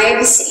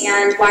lives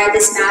and why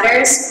this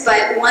matters,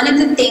 but one of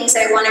the things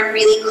that I want to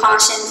really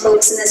caution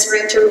folks in this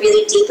room to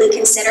really deeply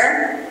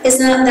consider is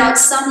that not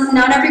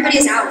everybody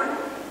is out,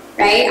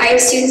 right? I have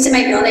students in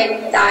my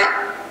building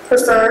that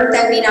prefer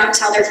that we not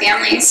tell their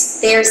families.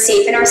 They are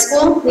safe in our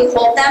school, we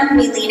hold them,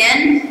 we lean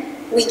in,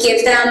 we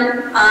give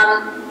them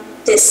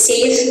this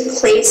safe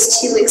place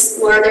to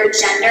explore their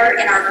gender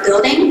in our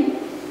building,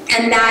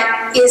 and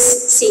that is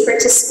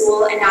sacred to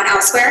school and not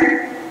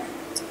elsewhere.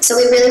 So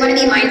we really want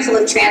to be mindful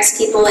of trans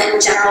people in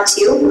general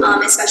too,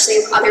 especially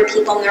if other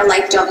people in their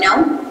life don't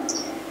know.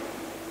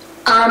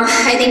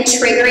 I think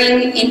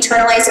triggering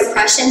internalized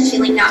oppression,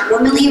 feeling not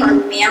womanly or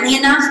manly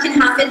enough can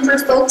happen for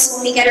folks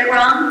when we get it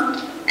wrong.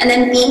 And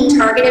then being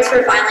targeted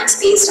for violence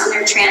based on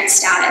their trans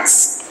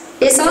status.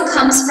 This all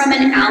comes from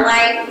an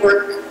allyship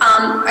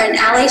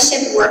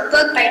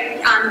workbook by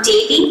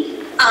Davey,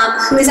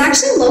 who is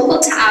actually local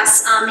to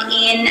us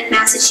in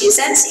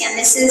Massachusetts, and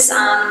this is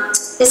a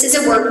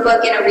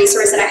workbook and a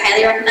resource that I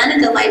highly recommend.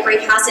 If the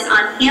library has it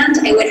on hand,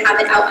 I would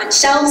have it out on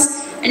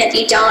shelves, and if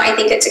you don't, I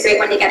think it's a great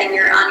one to get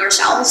on your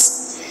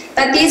shelves.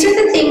 But these are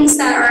the things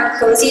that are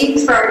cozy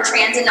for our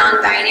trans and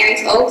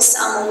non-binary folks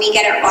when we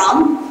get it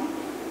wrong.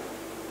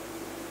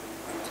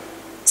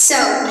 So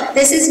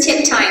this is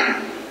tip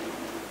time.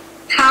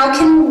 How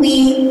can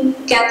we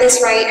get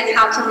this right, and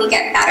how can we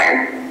get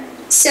better?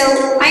 So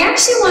I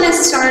actually want to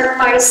start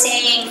by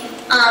saying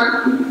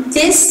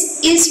this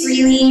is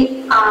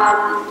really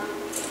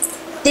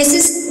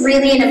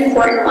an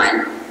important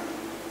one.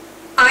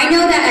 I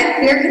know that at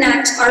Queer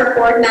Connect, our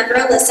board member,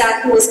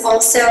 Alyssa, who is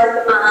also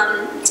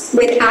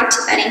with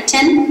ACT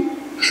Bennington,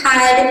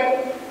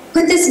 had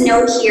put this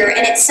note here,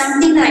 and it's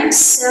something that I'm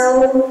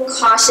so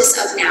cautious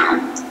of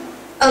now.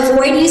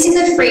 Avoid using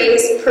the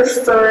phrase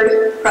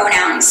preferred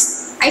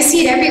pronouns. I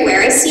see it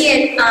everywhere. I see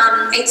it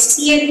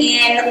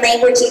in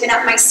language even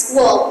at my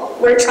school.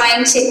 We're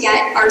trying to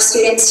get our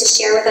students to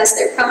share with us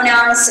their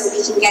pronouns so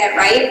we can get it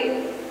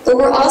right. But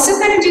we're also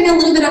kind of doing a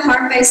little bit of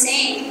harm by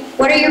saying,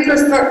 what are your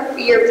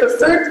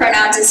preferred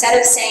pronouns, instead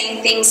of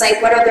saying things like,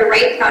 what are the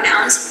right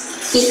pronouns?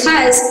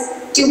 Because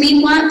do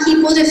we want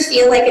people to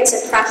feel like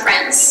it's a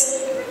preference?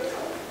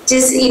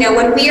 Just, you know,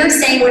 when we are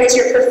saying what is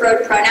your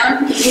preferred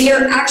pronoun, we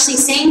are actually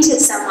saying to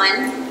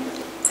someone,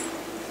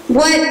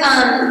 what,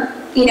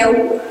 you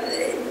know,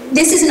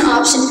 this is an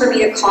option for me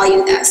to call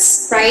you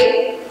this,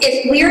 right?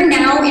 If we are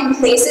now in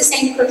place of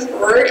saying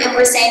preferred and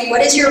we're saying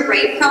what is your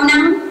right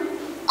pronoun,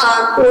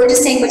 or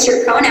just saying what's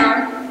your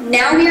pronoun,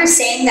 now we are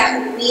saying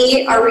that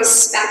we are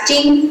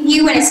respecting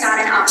you and it's not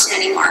an option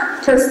anymore.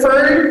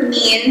 Preferred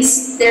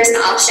means there's an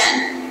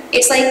option.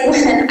 It's like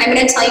when, I'm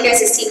going to tell you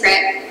guys a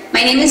secret.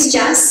 My name is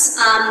Jess.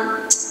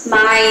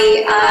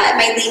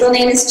 My legal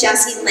name is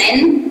Jessie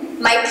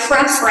Lynn. My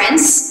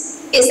preference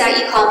is that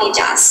you call me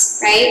Jess,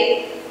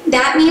 right?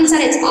 That means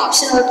that it's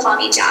optional to call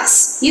me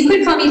Jess. You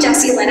could call me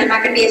Jessie Lynn, I'm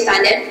not going to be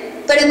offended.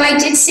 But if I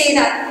did say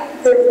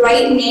that the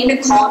right name to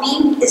call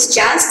me is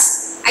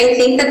Jess, I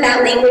think that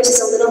that language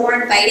is a little more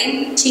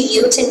inviting to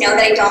you to know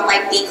that I don't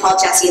like being called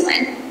Jessie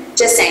Lynn.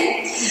 Just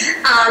saying.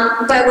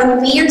 But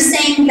when we are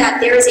saying that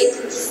there is a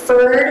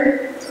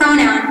preferred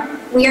pronoun,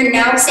 we are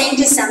now saying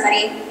to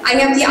somebody, I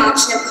have the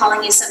option of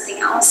calling you something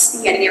else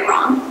and getting it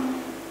wrong.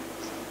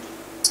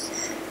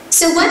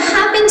 So what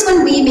happens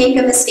when we make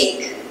a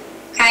mistake?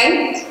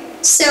 Okay?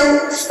 So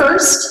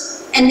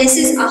first, and this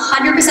is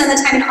 100% of the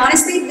time, and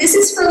honestly, this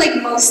is for like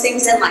most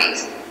things in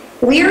life,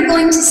 we are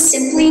going to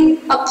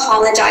simply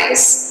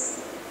apologize.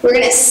 We're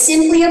going to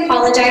simply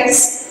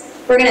apologize.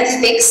 We're going to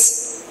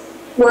fix.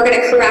 We're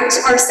going to correct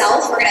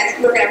ourselves. We're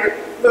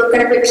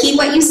going to repeat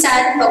what you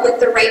said, but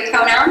with the right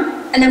pronoun,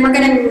 and then we're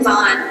going to move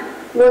on.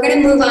 We're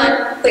going to move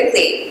on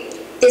quickly.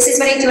 This is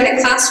what I do in a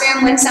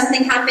classroom when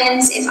something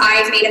happens, if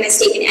I've made a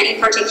mistake in any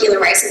particular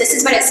way. So this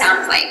is what it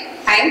sounds like,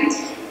 okay?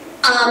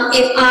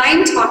 If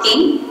I'm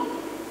talking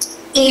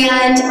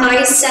and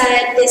I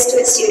said this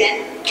to a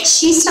student,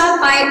 she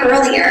stopped by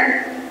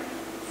earlier,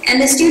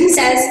 and the student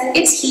says,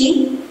 it's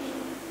he,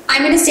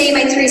 I'm going to say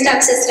my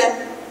three-step system.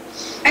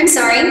 I'm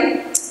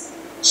sorry.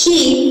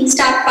 He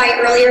stopped by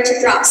earlier to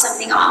drop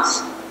something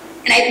off,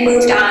 and I've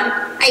moved on.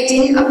 I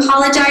didn't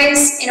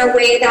apologize in a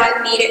way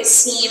that made it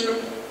seem,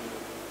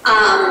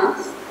 I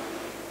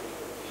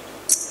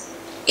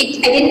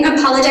didn't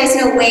apologize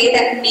in a way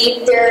that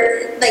made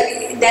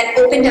that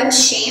opened up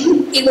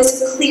shame. It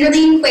was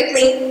clearly,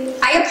 quickly,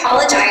 I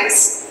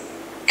apologize,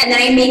 and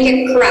then I make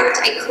it correct.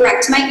 I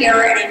correct my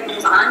error and I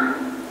move on.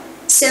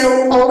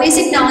 So always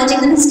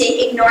acknowledging the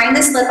mistake, ignoring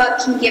the slip up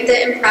can give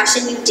the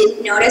impression you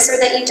didn't notice or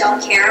that you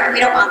don't care. We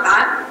don't want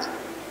that.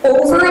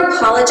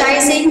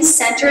 Over-apologizing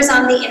centers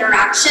on the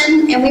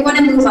interaction, and we want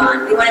to move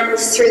on. We want to move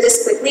through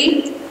this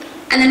quickly.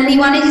 And then we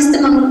want to use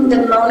the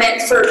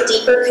moment for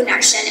deeper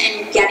connection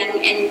and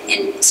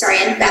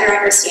and better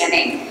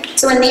understanding.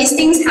 So when these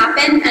things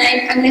happen,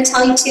 and I'm going to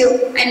tell you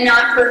too, I'm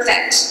not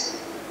perfect.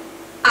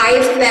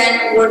 I've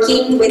been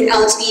working with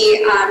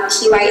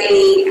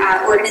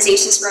LGBTQ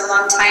organizations for a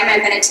long time.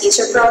 I've been a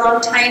teacher for a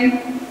long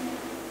time.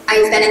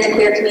 I've been in the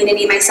queer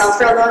community myself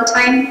for a long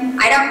time.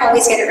 I don't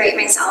always get it right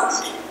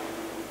myself.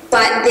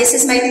 but this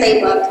is my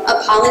playbook.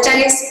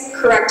 Apologize,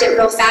 correct it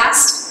real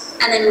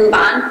fast, and then move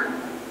on.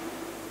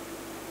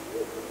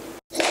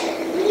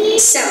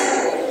 So,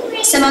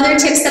 some other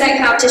tips that I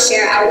have to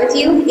share out with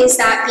you is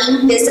that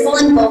being visible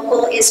and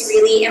vocal is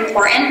really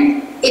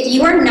important. If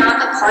you are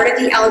not a part of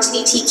the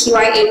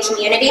LGBTQIA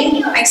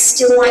community, I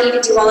still want you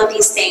to do all of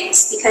these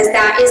things because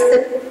that is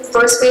the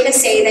first way to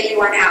say that you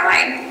are an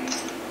ally.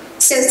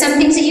 So some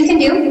things that you can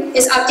do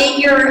is update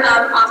your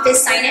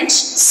office signage.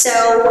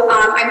 So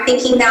I'm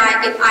thinking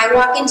that if I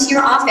walk into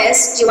your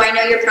office, do I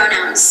know your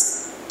pronouns?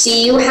 Do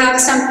you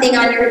have something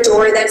on your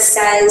door that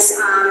says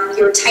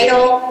your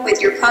title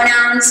with your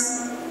pronouns?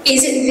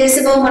 Is it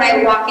visible when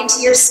I walk into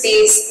your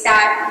space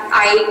that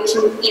I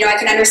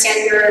can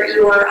understand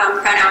your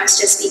pronouns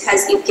just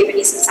because you've given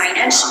me some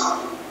signage?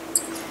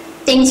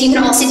 Things you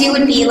can also do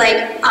would be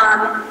like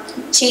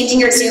changing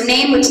your Zoom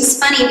name, which is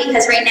funny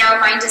because right now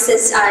mine just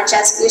says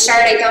Jess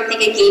Bouchard. I don't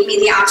think it gave me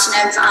the option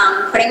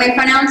of putting my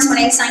pronouns when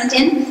I signed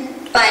in,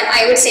 but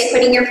I would say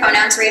putting your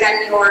pronouns right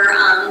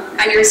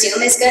on your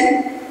Zoom is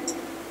good.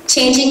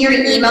 Changing your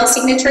email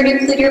signature to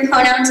include your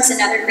pronouns is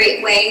another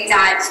great way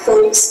that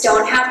folks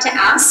don't have to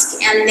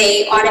ask and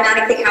they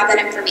automatically have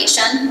that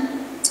information.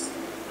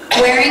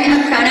 Wearing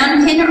a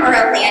pronoun pin or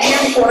a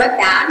lanyard or a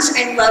badge.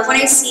 I love when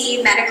I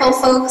see medical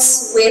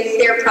folks with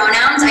their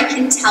pronouns. I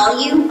can tell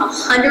you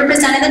 100%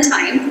 of the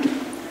time,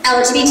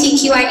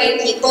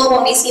 LGBTQIA people,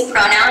 when we see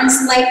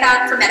pronouns like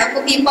that for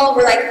medical people,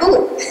 we're like,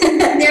 oh,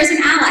 there's an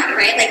ally,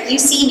 right? Like, you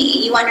see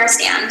me, you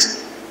understand.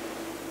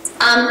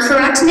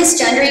 Correct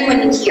misgendering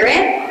when you hear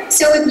it.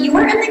 So if you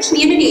are in the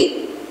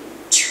community,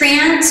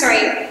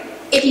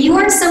 if you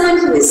are someone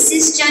who is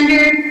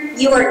cisgendered,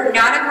 you are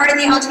not a part of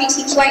the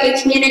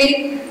LGBTQIA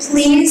community,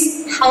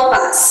 please help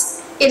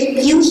us.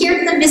 If you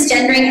hear the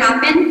misgendering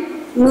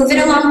happen, move it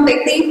along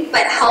quickly,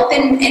 but help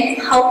and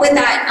help with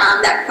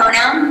that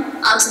pronoun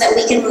so that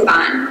we can move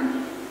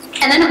on.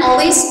 And then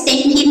always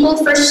thank people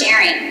for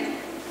sharing.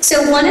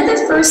 So one of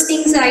the first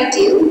things that I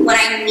do when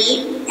I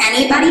meet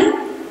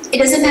anybody, it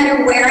doesn't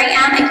matter where I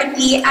am, I could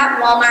be at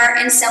Walmart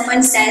and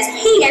someone says,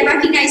 hey, I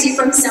recognize you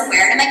from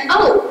somewhere. And I'm like,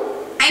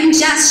 oh, I'm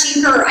Jess,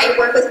 she, her, I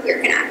work with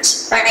Queer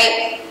Connect,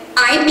 right?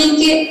 I make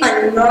it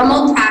a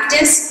normal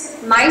practice.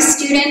 My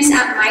students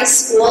at my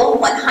school,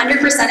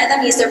 100% of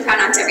them use their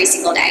pronouns every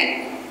single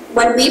day.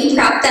 When we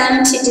prep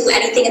them to do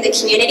anything in the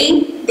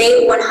community,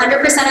 they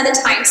 100% of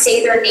the time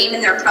say their name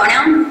and their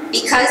pronoun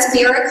because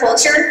we are a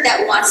culture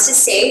that wants to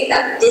say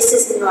that this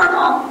is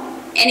normal.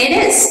 And it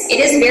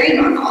is very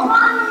normal.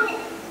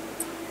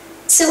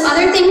 So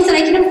other things that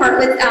I can impart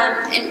with,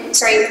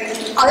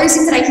 other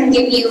things that I can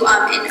give you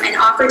and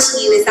offer to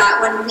you is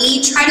that when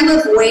we try to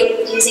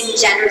avoid using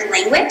gendered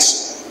language,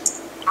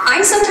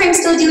 I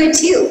sometimes still do it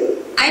too.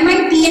 I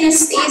might be in a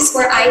space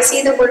where I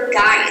say the word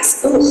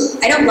guys. Ooh,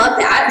 I don't love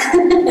that.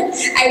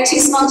 I have 2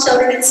 small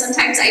children and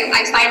sometimes I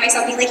find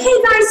myself being like, hey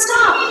guys,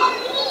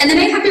 stop. And then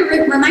I have to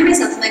remind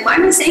myself, I'm like,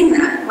 why am I saying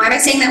that? Why am I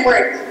saying that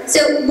word?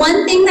 So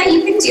one thing that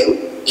you can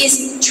do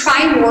is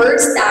try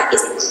words that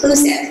is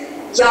inclusive.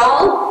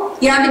 Y'all,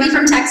 you don't have to be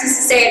from Texas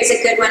to say it. It's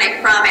a good one,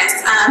 I promise.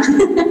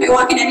 I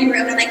walk in any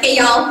room and I'm like, hey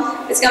y'all,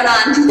 what's going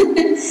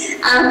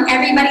on?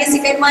 Everybody is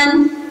a good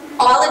one.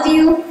 All of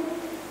you.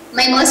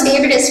 My most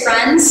favorite is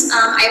friends.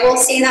 I will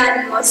say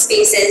that in most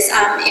spaces.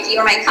 If you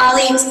are my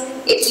colleagues,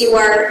 if you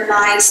are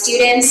my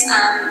students,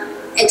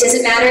 it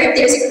doesn't matter if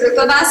there's a group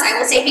of us, I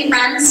will say, hey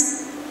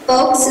friends.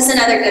 Folks is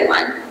another good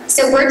one.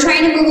 So we're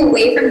trying to move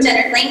away from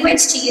gendered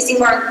language to using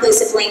more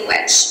inclusive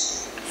language.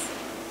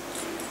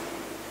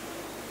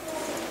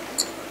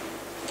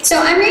 So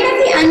I'm right at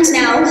the end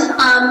now.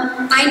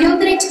 I know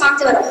that I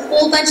talked about a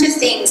whole bunch of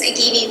things. I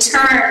gave you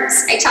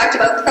terms, I talked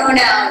about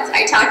pronouns,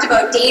 I talked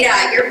about data.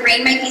 Your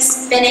brain might be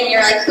spinning,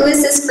 you're like, who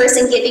is this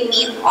person giving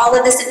me all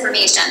of this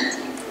information?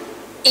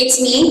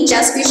 It's me,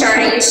 Jess Bouchard,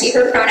 I use she,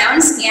 her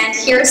pronouns, and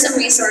here are some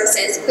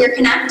resources. Queer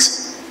Connect.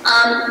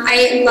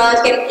 I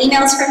love getting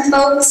emails from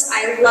folks.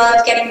 I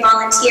love getting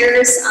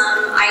volunteers.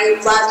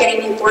 I love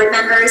getting new board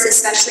members,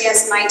 especially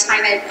as my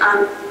time at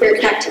Queer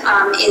Connect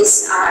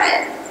is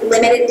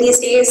limited these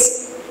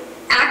days.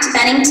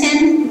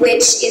 Bennington,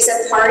 which is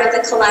a part of the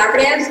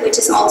collaborative, which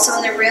is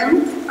also in the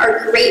room,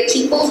 are great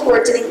people who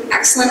are doing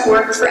excellent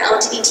work for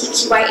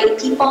LGBTQIA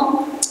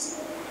people.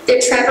 The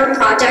Trevor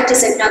Project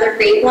is another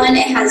great one.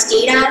 It has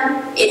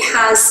data, it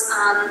has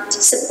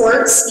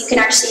supports. You can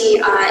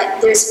actually,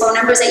 there's phone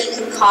numbers that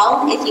you can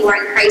call if you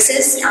are in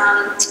crisis.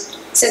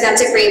 So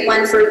that's a great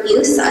one for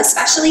youth,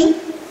 especially.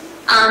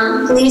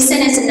 Gleason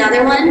is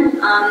another one.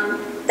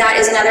 That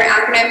is another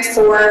acronym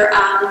for,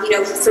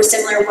 for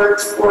similar work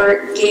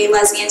for gay,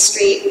 lesbian,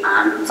 straight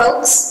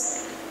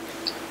folks.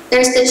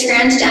 There's the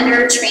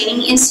Transgender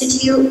Training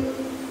Institute.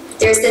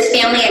 There's the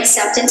Family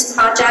Acceptance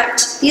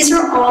Project. These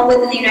are all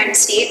within the United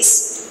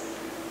States.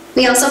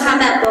 We also have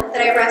that book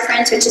that I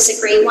referenced, which is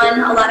a great one.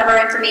 A lot of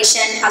our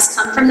information has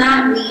come from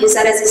that. We use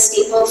that as a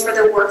staple for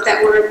the work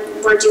that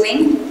we're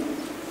doing.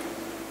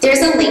 There's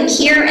a link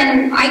here,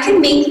 and I can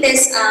make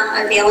this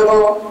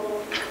available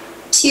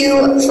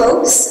to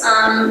folks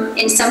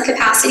in some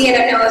capacity. I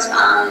don't know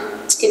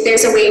if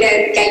there's a way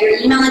to get your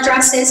email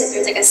addresses, if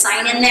there's like a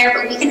sign in there,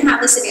 but we can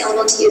have this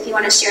available to you if you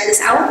want to share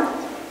this out.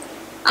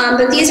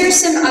 But these are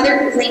some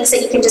other links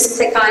that you can just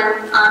click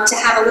on to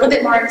have a little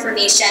bit more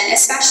information,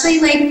 especially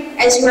like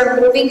as you are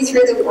moving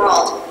through the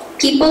world.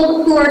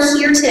 People who are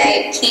here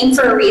today came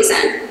for a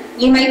reason.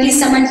 You might be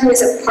someone who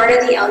is a part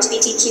of the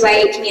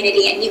LGBTQIA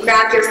community and you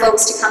grabbed your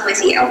folks to come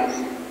with you.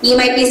 You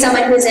might be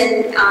someone who's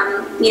in, in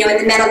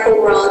the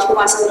medical world who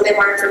wants a little bit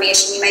more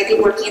information. You might be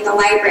working in the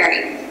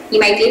library. You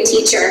might be a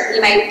teacher.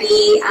 You might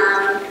be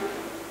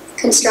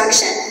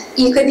construction.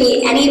 You could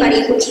be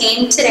anybody who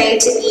came today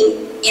to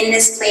be in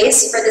this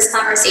place for this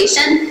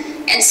conversation.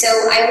 And so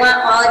I want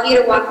all of you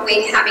to walk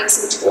away having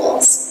some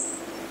tools.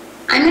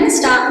 I'm going to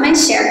stop my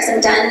share because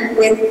I'm done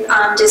with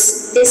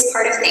just this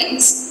part of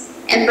things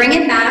and bring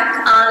it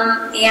back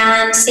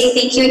and say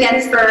thank you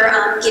again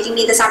for giving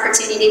me this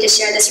opportunity to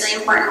share this really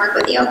important work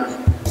with you.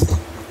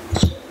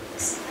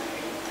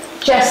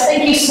 Jess,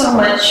 thank you so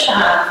much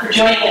for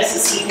joining us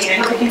this evening. I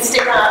hope you can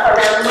stick around a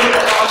little bit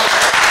longer.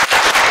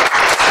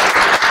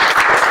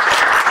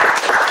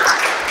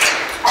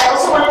 I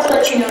also wanted to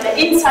let you know that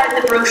inside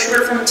the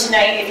brochure from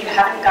tonight, if you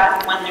haven't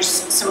gotten one, there's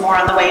some more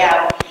on the way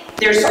out.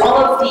 There's a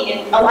lot of the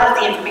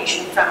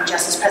information from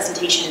Jess's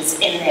presentation is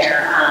in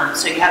there,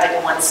 so you have it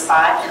in one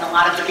spot, and a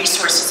lot of the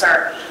resources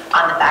are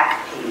on the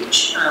back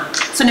page.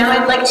 So now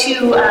I'd like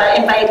to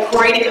invite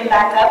Corey to come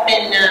back up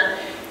and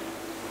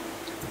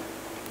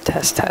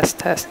Test. one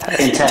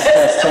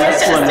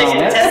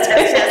moment. Test,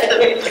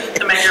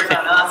 the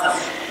microphone, awesome.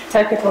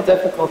 Technical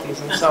difficulties,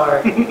 I'm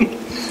sorry.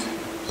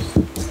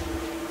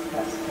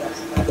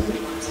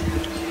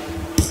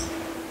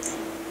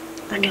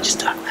 I can just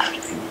talk about it.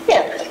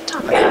 Yeah,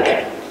 talk about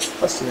it.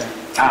 Let's do that.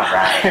 All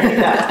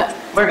right.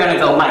 We're going to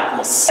go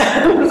Michaels. So,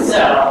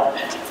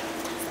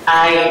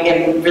 I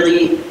am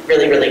really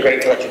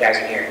grateful that you guys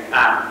are here.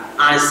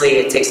 Honestly,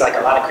 it takes like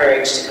a lot of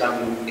courage to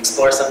come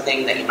explore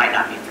something that you might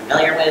not be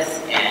familiar with.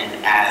 And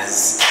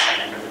as a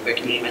member of the queer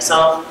community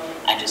myself,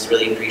 I just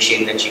really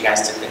appreciate that you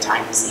guys took the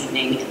time this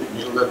evening in the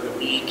middle of the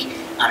week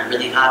on a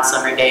really hot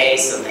summer day.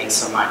 So thanks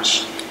so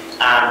much.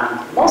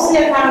 Mostly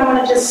I kind of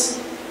want to just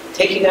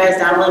take you guys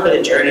down a little bit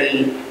of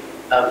journey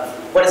of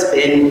what has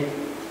been.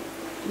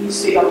 Can you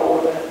speak up a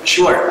little bit?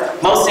 Sure.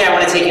 Mostly I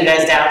want to take you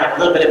guys down a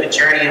little bit of a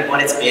journey of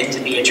what it's been to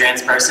be a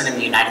trans person in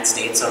the United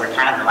States over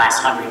kind of the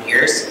last 100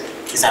 years.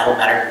 Is that a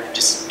little better?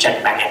 Just check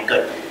it back in.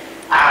 Good.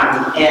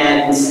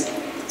 And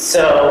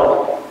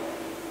so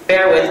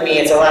bear with me.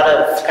 It's a lot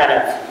of kind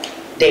of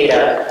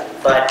data,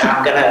 but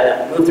I'm going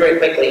to move through it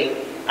quickly.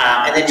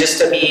 And then just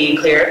to be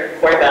clear,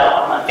 Corey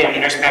Bell, I'm a family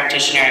nurse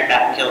practitioner at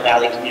Battenkill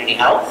Valley Community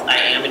Health. I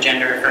am a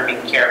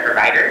gender-affirming care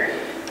provider.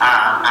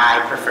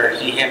 I prefer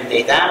he, him,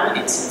 they, them,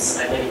 and since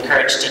I've been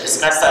encouraged to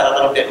discuss that a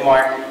little bit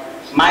more,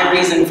 my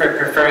reason for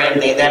preferring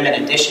they, them in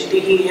addition to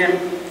he, him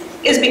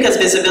is because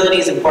visibility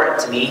is important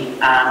to me.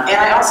 And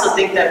I also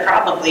think that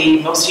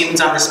probably most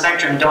humans on the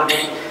spectrum don't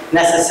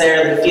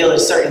necessarily feel a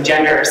certain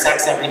gender or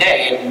sex every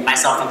day, and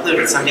myself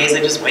included. Some days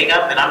I just wake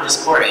up and I'm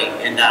just Corey,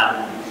 and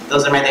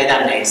those are my they,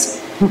 them days.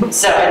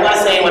 So I want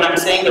to say when I'm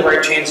saying the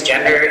word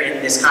transgender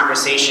in this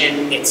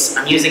conversation,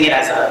 I'm using it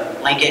as a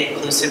blanket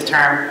inclusive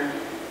term,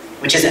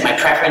 which isn't my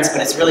preference,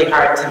 but it's really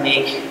hard to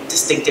make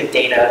distinctive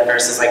data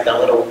versus like the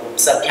little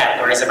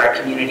subcategories of our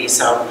community.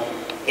 So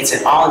it's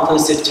an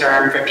all-inclusive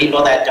term for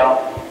people that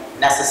don't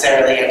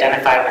necessarily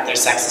identify with their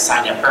sex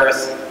assigned at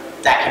birth.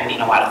 That can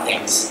mean a lot of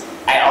things.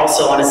 I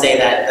also want to say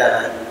that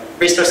the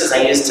resources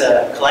I use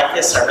to collect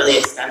this are really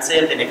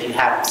extensive, and if you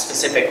have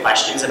specific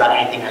questions about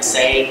anything I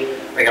say,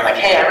 or you're like,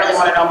 hey, I really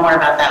want to know more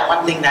about that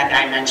one thing that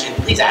guy mentioned,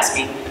 please ask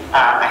me.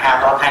 I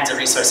have all kinds of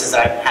resources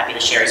that I'm happy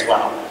to share as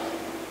well.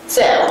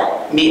 So,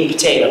 meat and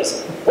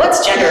potatoes.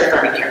 What's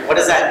gender-affirming care? What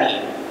does that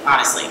mean,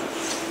 honestly?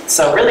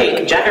 So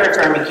really,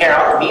 gender-affirming care,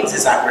 all it means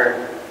is that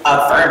we're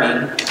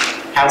affirming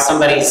how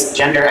somebody's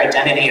gender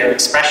identity or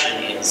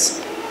expression is.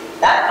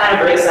 That kind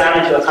of breaks down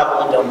into a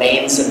couple of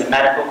domains in the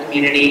medical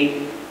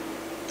community.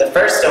 The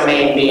first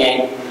domain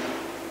being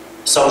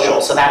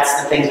social. So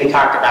that's the things we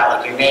talked about,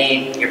 like your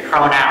name, your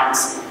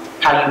pronouns,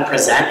 how you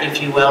present,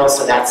 if you will.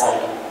 So that's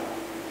like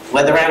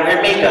whether I wear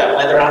makeup,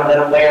 whether I'm going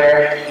to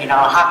wear, a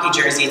hockey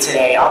jersey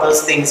today. All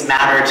those things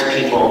matter to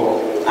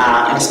people,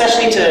 and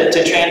especially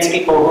to trans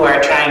people who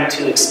are trying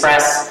to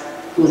express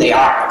who they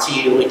are to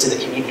you and to the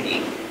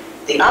community.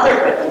 The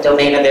other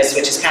domain of this,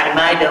 which is kind of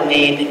my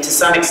domain to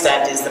some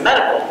extent, is the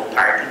medical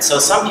part. And so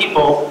some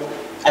people,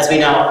 as we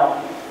know,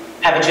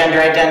 have a gender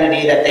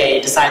identity that they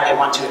decide they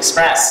want to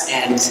express.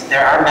 And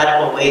there are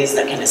medical ways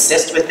that can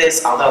assist with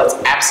this, although it's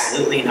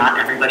absolutely not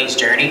everybody's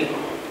journey.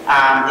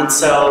 And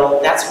so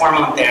that's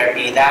hormone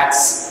therapy,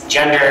 that's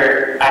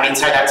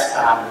that's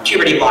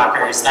puberty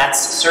blockers,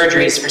 that's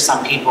surgeries for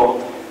some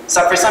people.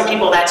 So for some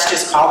people, that's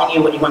just calling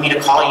you what you want me to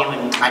call you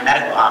in my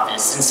medical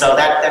office. And so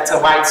that's a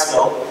wide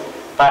scope,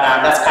 but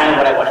that's kind of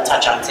what I want to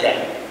touch on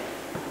today.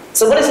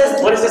 So what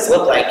does this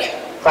look like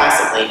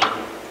classically?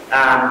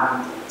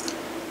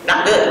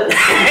 Not good,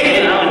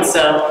 and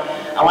so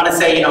I want to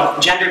say,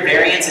 gender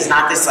variance is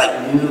not this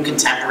like new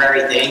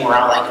contemporary thing where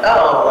I'm like,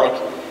 oh, like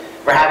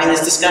we're having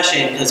this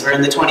discussion because we're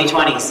in the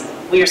 2020s.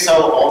 We are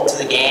so old to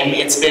the game.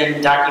 It's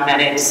been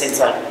documented since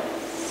like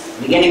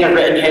the beginning of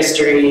written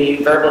history,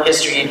 verbal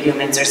history in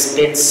humans. There's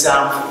been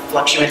some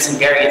fluctuations and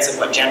variants of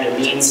what gender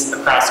means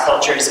across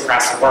cultures,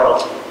 across the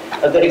world.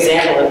 A good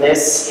example of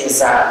this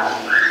is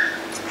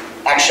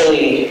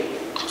actually,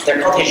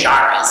 they're called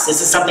hijaras.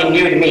 This is something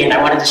new to me, and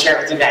I wanted to share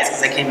it with you guys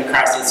because I came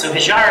across it. So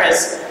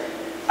hijaras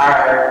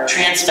are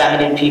trans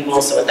feminine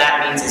people. So what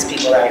that means is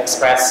people that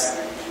express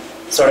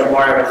sort of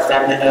more of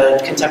a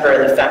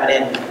contemporary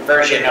feminine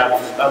version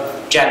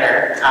of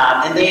gender.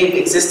 And they've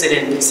existed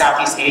in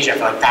Southeast Asia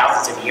for like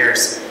thousands of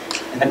years.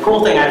 And the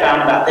cool thing I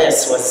found about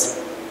this was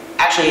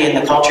actually in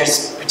the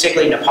cultures,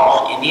 particularly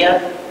Nepal and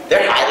India,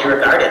 they're highly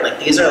regarded. Like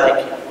these are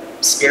like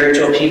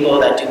spiritual people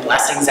that do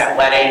blessings at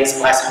weddings,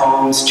 bless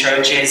homes,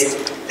 churches.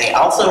 They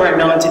also are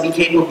known to be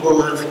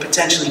capable of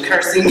potentially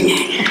cursing,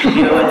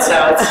 you know, and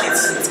so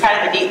it's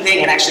kind of a neat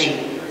thing. And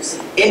actually,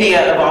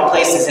 India, of all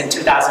places, in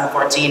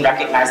 2014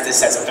 recognized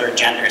this as a third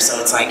gender. So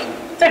it's like,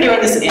 if they're doing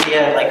this in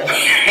India, like,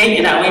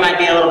 you know, we might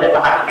be a little bit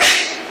behind.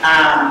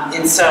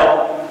 And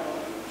so,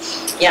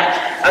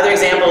 yeah, other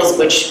examples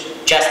which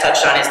Jess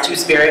touched on is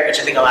Two-Spirit, which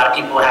I think a lot of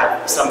people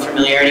have some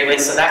familiarity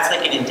with. So that's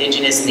like an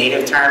indigenous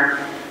native term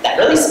that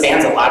really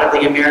spans a lot of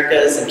the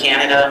Americas and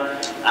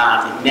Canada,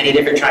 many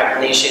different tribal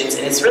nations,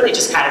 and it's really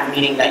just kind of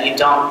meaning that you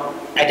don't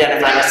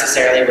identify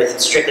necessarily with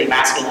strictly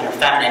masculine or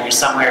feminine. You're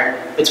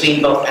somewhere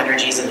between both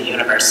energies in the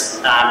universe.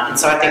 And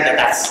so I think that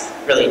that's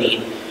really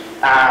neat.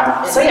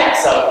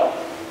 So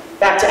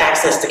back to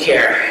access to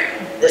care.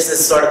 This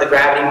is sort of the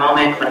gravity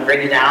moment. I'm going to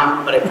bring you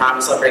down, but I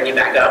promise I'll bring you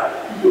back up.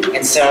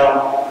 And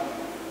so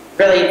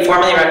really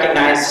formally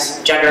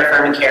recognized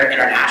gender-affirming care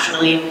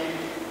internationally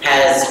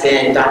has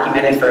been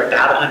documented for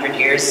about 100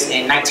 years.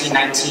 In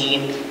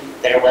 1919,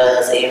 there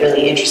was a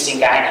really interesting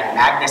guy named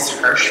Magnus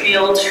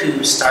Hirschfeld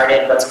who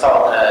started what's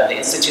called the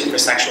Institute for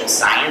Sexual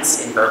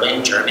Science in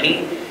Berlin,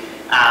 Germany.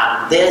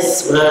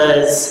 This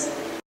was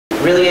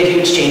really a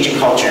huge change in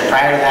culture.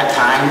 Prior to that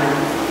time,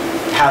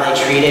 how they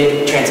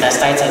treated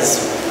transvestites,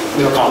 as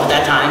we were called at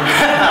that time,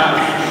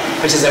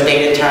 which is a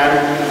dated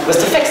term, was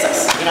to fix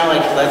us. You know,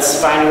 like,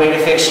 let's find a way to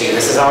fix you.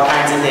 This is all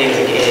kinds of things.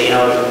 You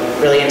know,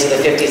 really into the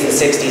 50s and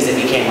 60s, it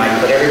became like,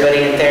 put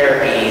everybody in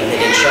therapy. They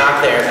did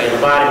shock therapy,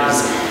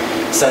 lobotomies.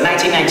 So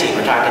 1919,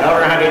 we're talking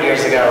over 100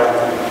 years ago,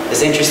 this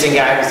interesting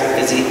guy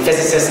who's a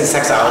physicist and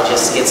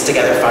sexologist gets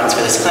together funds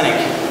for this clinic.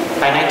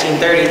 By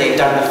 1930, they've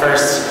done the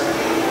first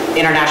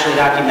internationally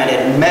documented,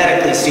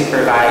 medically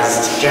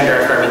supervised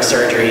gender-affirming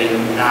surgery.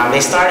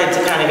 They started to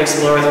kind of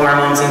explore with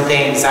hormones and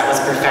things. That was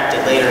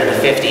perfected later in the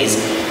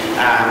 50s.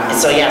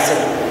 So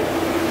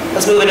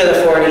let's move into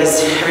the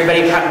 40s.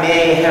 Everybody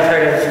may have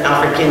heard of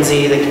Alfred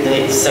Kinsey,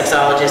 the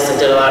sexologist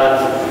that did a lot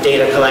of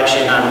data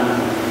collection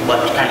on what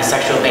kind of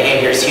sexual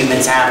behaviors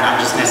humans have, not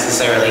just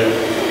necessarily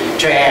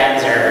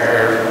trans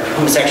or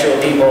homosexual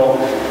people.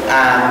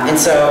 And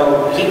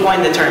so he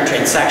coined the term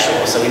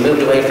transsexual. So we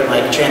moved away from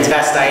like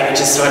transvestite, which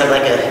is sort of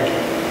like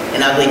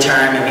an ugly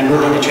term, and we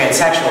moved into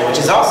transsexual, which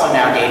is also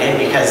now dated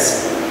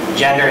because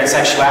gender and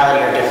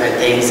sexuality are different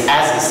things,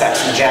 as is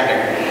sex and gender.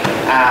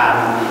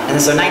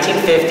 And so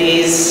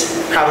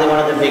 1950s, probably one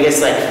of the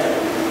biggest, like,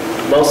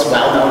 most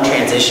well-known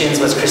transitions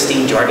was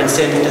Christine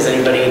Jorgensen. Does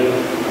anybody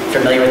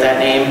familiar with that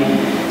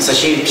name? So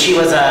she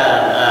was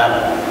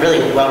a really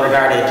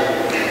well-regarded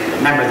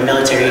member of the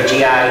military, a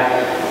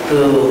GI,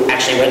 who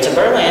actually went to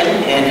Berlin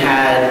and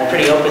had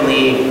pretty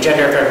openly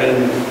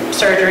gender-affirming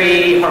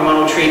surgery,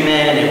 hormonal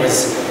treatment, and it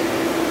was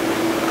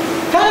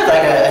kind of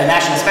like a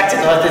national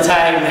spectacle at the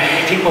time.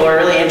 People were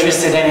really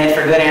interested in it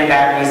for good and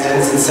bad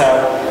reasons, and so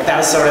that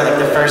was sort of like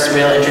the first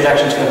real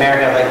introduction to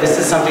America. Like, this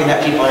is something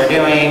that people are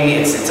doing,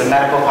 it's a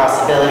medical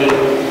possibility.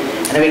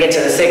 And then we get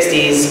to the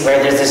 60s,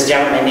 where there's this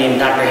gentleman named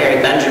Dr. Harry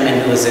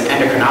Benjamin, who was an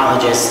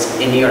endocrinologist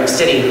in New York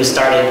City, who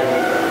started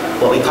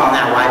what we call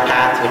now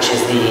YPATH, which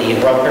is the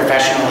World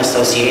Professional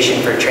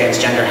Association for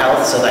Transgender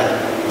Health. So like,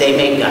 they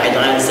make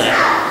guidelines that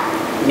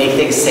make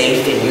things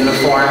safe and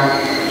uniform.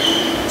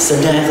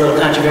 Sometimes a little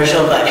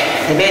controversial, but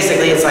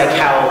basically it's like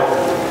how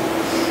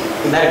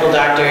medical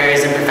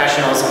doctors and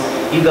professionals,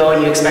 you go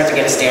and you expect to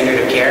get a standard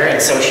of care,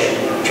 and so should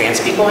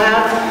trans people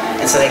have,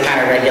 and so they kind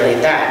of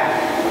regulate that.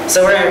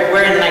 So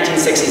we're in the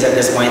 1960s at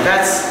this point.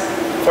 That's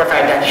 4 or 5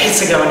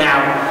 decades ago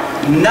now.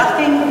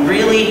 Nothing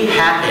really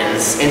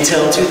happens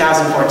until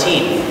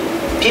 2014.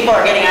 People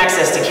are getting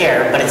access to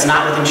care, but it's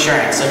not with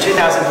insurance. So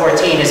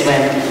 2014 is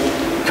when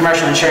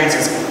commercial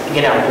insurances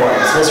get on board.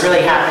 So this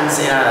really happens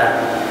in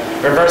a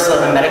reversal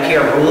of a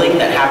Medicare ruling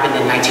that happened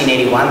in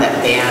 1981 that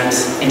banned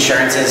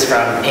insurances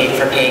from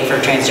paying for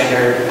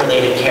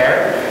transgender-related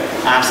care.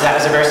 So that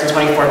was reversed in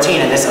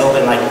 2014, and this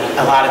opened like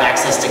a lot of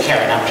access to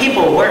care. Now,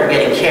 people were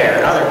getting care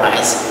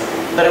otherwise,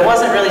 but it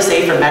wasn't really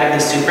safe or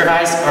medically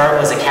supervised, or it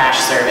was a cash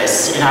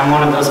service. And I'm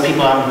one of those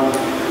people, I'm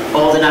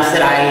old enough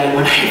that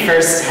when I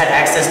first had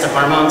access to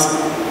hormones,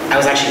 I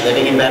was actually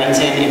living in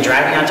Bennington and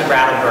driving out to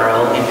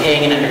Brattleboro and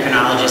paying an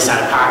endocrinologist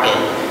out of pocket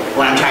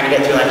when I'm trying to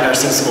get through like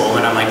nursing school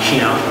when I'm like,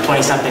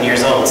 20-something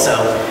years old. So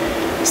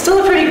still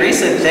a pretty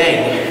recent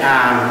thing.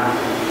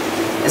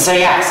 And so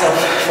yeah, so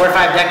 4 or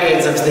 5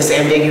 decades of this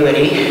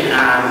ambiguity,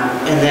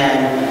 and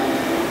then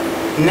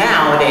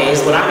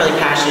nowadays, what I'm really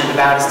passionate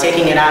about is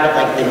taking it out of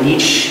like the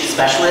niche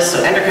specialists.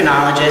 So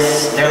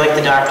endocrinologists, they're like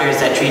the doctors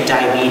that treat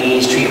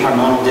diabetes, treat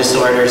hormonal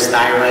disorders,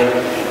 thyroid.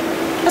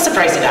 That's a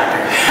pricey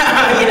doctor,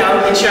 you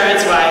know,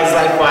 insurance-wise,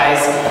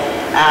 life-wise.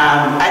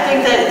 I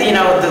think that, you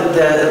know,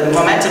 the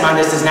momentum on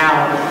this is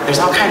now, there's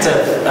all kinds of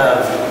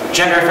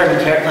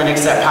gender-affirming care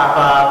clinics that pop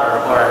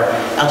up, or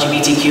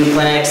LGBTQ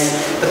clinics,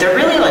 but they're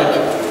really like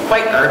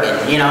quite urban,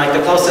 you know, like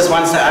the closest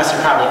ones to us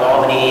are probably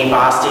Albany,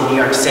 Boston, New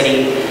York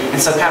City, and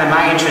so kind of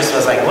my interest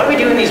was like, what do we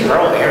do in these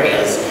rural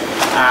areas?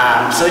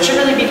 So it should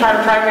really be part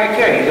of primary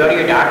care. You go to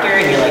your doctor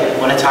and you like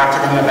want to talk to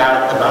them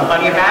about the bump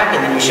on your back,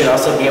 and then you should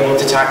also be able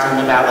to talk to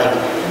them about like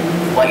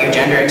what your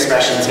gender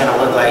expression is going to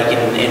look like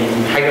and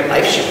how your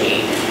life should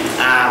be.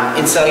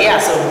 And so yeah,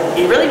 so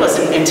it really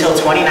wasn't until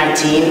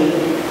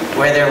 2019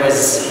 where there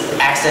was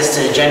access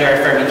to gender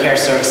affirming care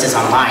services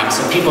online.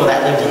 So people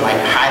that lived in like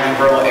highly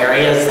rural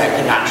areas that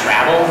could not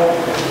travel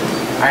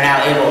are now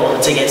able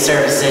to get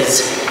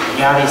services.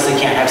 You obviously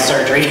can't have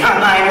surgery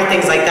online or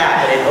things like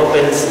that, but it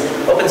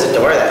opens a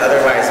door that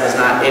otherwise was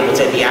not able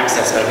to be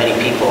accessed by many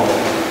people.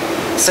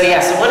 So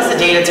yeah, so what does the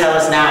data tell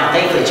us now? And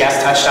thankfully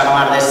Jess touched on a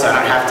lot of this, so I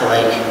don't have to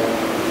like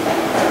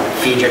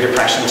feed your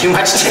depression too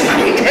much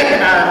tonight.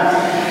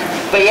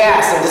 But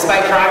yeah, so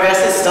despite progress,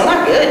 it's still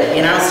not good,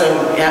 you know.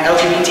 So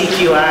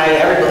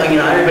LGBTQI,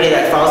 everybody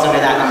that falls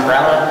under that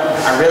umbrella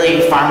are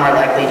really far more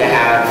likely to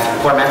have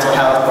poor mental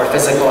health, poor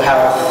physical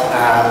health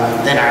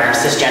than our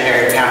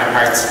cisgender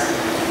counterparts.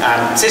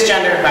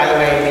 Cisgender, by the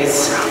way,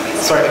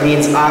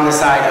 means on the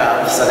side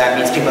of, so that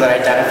means people that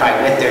identify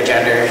with their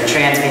gender.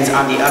 Trans means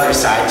on the other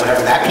side,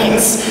 whatever that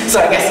means.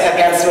 So I guess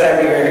against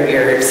whatever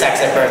your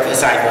sex at birth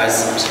aside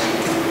was.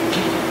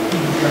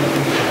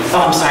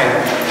 Oh, I'm sorry.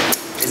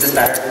 Is this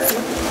better?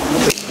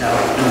 No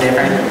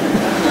different?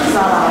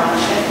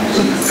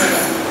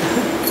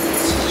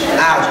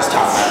 I'll just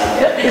talk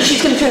about it.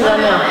 She's going to turn it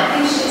on now.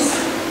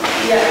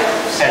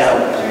 Hello?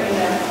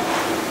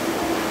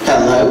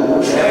 Hello?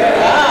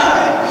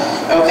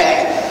 Okay.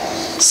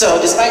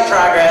 So despite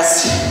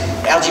progress,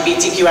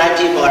 LGBTQI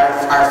people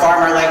are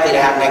far more likely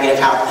to have negative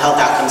health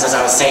outcomes, as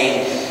I was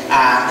saying.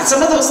 And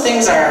some of those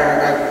things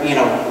are, you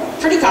know,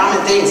 pretty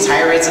common things.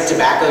 Higher rates of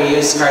tobacco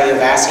use,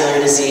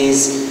 cardiovascular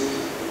disease,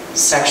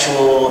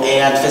 sexual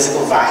and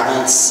physical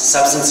violence,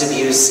 substance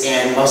abuse,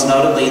 and most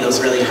notably those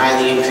really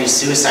highly increased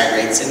suicide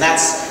rates. And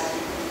that's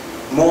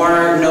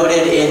more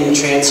noted in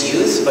trans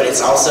youth, but it's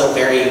also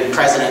very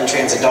present in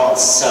trans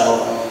adults.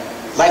 So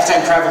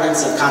lifetime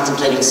prevalence of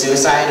contemplating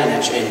suicide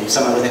in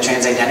someone with a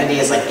trans identity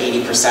is like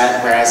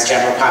 80%, whereas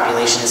general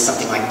population is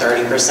something like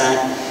 30%.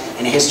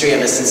 And a history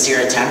of a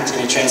sincere attempt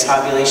in a trans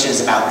population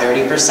is about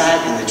 30%,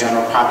 in the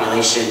general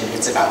population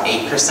it's about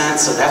 8%,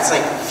 so that's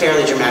like a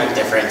fairly dramatic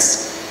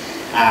difference.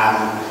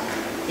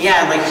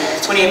 Yeah, like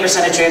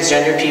 28% of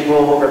transgender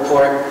people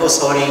report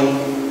postponing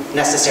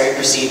necessary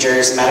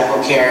procedures,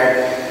 medical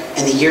care,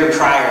 in the year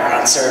prior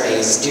on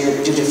surveys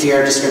due to fear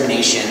of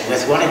discrimination,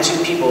 with 1 in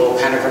 2 people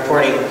kind of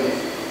reporting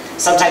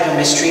some type of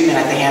mistreatment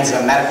at the hands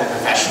of a medical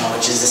professional,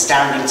 which is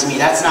astounding to me.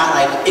 That's not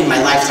like in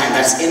my lifetime,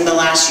 that's in the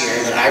last year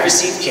that I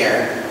received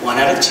care. 1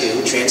 out of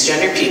 2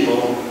 transgender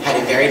people had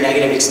a very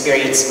negative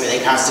experience where they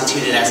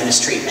constituted as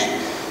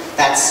mistreatment.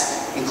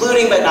 That's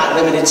including but not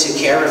limited to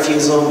care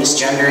refusal,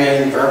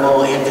 misgendering,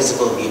 verbal and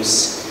physical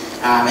abuse.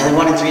 And then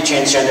 1 in 3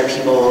 transgender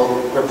people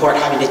report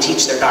having to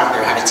teach their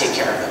doctor how to take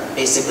care of them.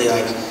 Basically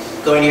like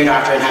going to your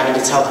doctor and having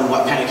to tell them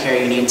what kind of care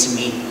you need to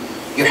meet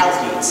your health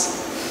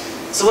needs.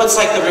 So what's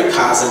like the root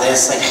cause of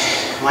this? Like,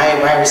 why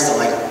are we still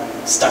like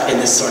stuck in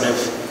this sort of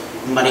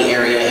muddy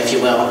area, if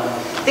you will?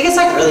 I think it's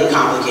like really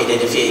complicated.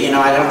 You know,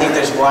 I don't think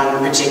there's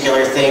one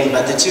particular thing,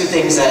 but the 2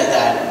 things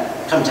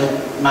that come to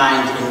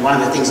mind, and one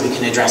of the things we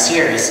can address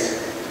here is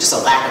just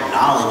a lack of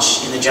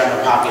knowledge in the general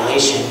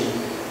population,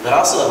 but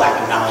also a lack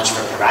of knowledge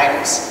for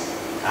providers.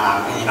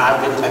 And, you know,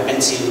 I've been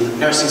to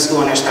nursing school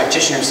and nurse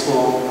practitioner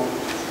school.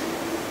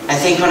 I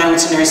think when I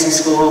went to nursing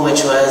school,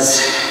 which was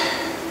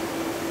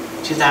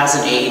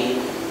 2008,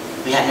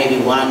 we had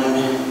maybe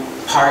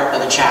 1 part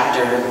of a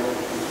chapter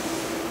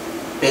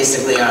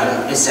basically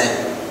on, it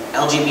said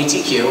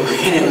LGBTQ,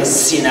 and it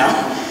was, you know,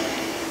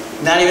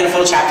 not even a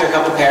full chapter, a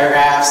couple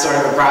paragraphs, sort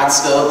of a broad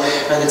scope.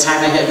 By the time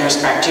I hit nurse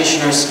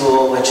practitioner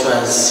school, which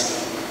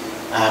was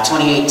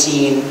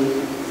 2018,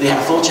 we had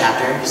a full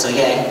chapter, so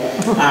yay.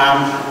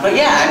 But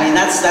yeah, I mean,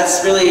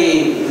 that's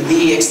really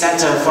the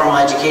extent of formal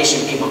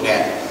education people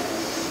get.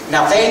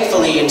 Now,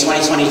 thankfully, in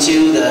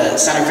 2022, the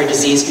Center for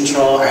Disease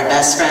Control, our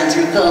best friend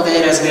through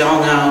COVID, as we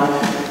all know,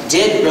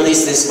 did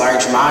release this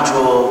large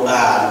module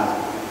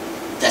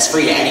that's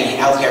free to any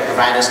healthcare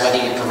providers, whether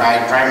you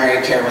provide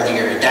primary care, whether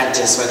you're a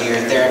dentist, whether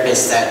you're a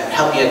therapist, that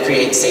help you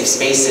create safe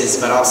spaces,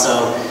 but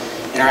also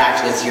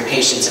interact with your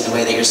patients in the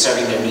way that you're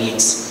serving their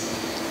needs.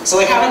 So,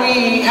 like, how do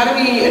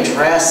we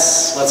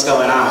address what's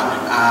going on?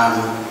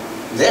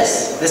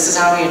 This is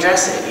how we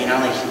address it. You know,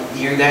 like,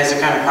 you guys are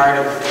kind of part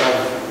of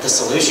the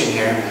solution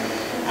here.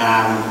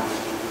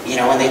 You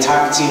know, when they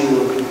talk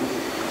to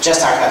Jess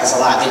talked about this a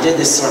lot. They did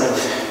this sort of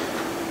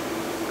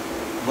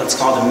what's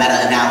called a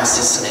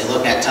meta-analysis. So they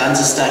looked at tons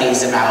of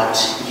studies about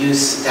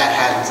youth that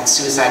had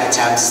suicide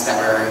attempts that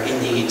were in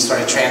the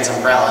sort of trans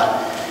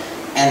umbrella.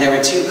 And there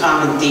were two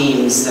common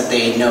themes that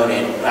they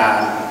noted.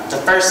 The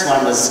first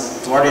one was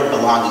thwarted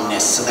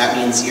belongingness. So that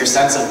means your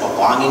sense of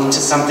belonging to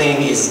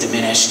something is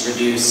diminished,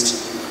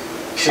 reduced,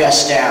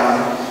 crushed down.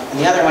 And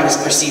the other one is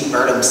perceived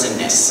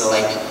burdensomeness. So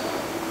like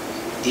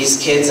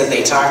these kids that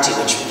they talked to,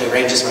 which the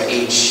ranges were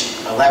age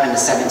 11 to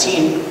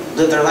 17,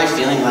 live their life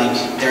feeling like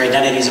their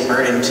identity is a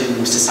burden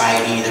to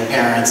society, their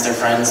parents, their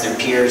friends, their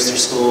peers, their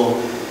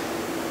school.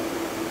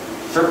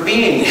 For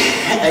being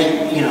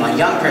a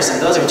young person,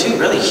 those are two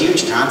really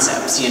huge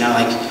concepts.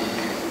 Like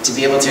to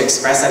be able to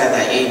express that at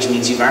that age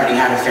means you've already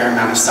had a fair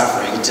amount of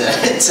suffering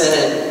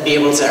to be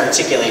able to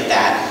articulate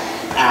that.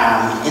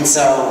 And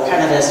so,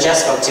 kind of as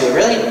Jess spoke to, it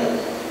really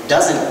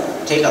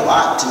doesn't take a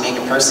lot to make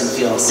a person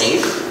feel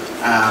safe.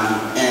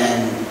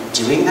 And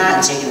doing that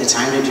and taking the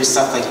time to do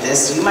stuff like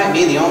this, you might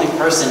be the only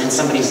person in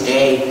somebody's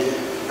day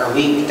or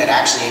week that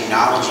actually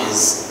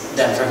acknowledges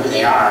them for who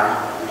they are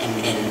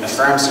and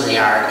affirms who they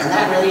are, and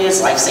that really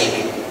is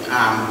life-saving.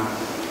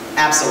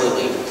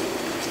 Absolutely.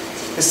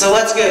 So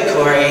what's good,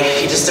 Corey?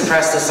 You just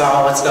depressed us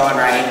all. What's going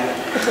right?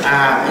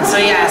 And so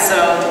yeah,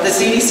 so the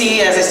CDC,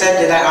 as I said,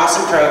 did that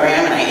awesome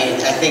program, and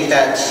I think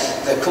that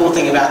the cool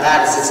thing about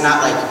that is it's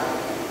not like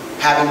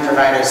having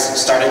providers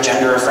start a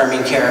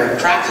gender-affirming care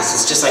practice.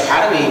 It's just like,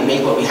 how do we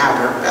make what we have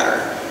work better?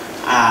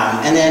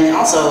 And then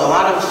also, a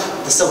lot of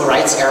the civil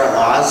rights era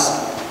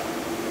laws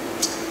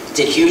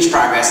did huge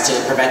progress to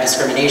prevent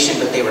discrimination,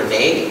 but they were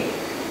vague.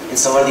 And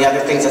so one of the other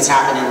things that's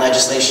happened in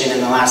legislation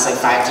in the last like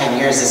 5-10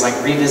 years is like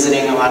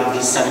revisiting a lot of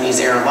these 70s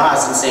era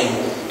laws and saying,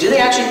 do they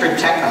actually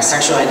protect my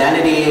sexual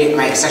identity,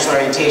 my sexual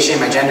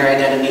orientation, my gender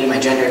identity, my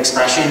gender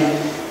expression?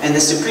 And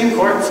the Supreme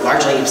Court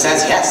largely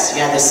says, yes,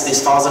 yeah, this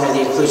falls under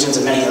the inclusions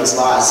of many of those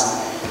laws.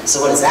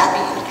 So what does that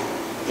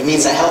mean? It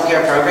means that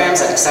healthcare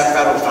programs that accept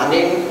federal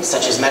funding,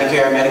 such as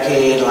Medicare,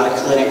 Medicaid, a lot of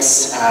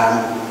clinics,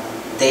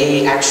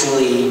 they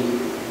actually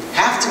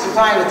have to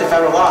comply with the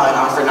federal law and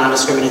offer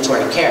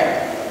non-discriminatory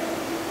care.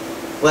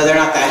 Whether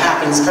or not that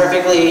happens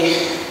perfectly,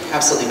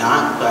 absolutely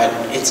not, but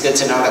it's good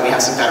to know that we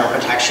have some federal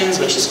protections,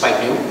 which is quite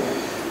new.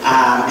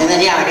 And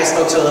then yeah, like I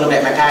spoke to a little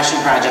bit, my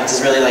passion project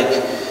is really like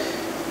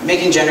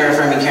making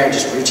gender-affirming care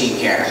just routine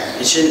care.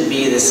 It shouldn't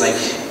be this like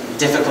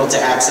difficult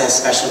to access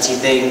specialty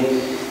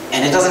thing,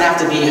 and it doesn't have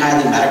to be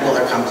highly medical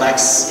or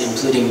complex,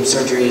 including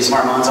surgeries,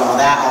 hormones, all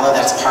of that, although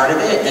that's part of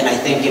it. And I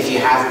think if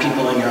you have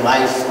people in your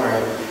life or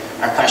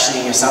are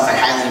questioning yourself, I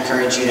highly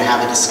encourage you to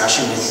have a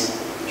discussion with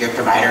your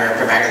provider or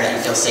provider that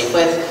you feel safe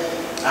with.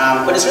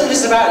 But it's really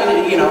just about,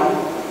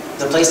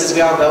 the places we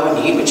all go and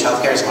need, which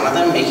healthcare is one of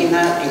them, making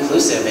that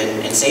inclusive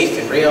and safe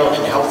and real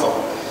and helpful.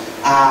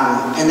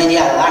 And then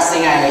yeah, the last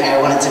thing I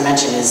wanted to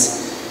mention is,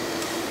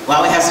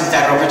 while we have some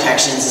federal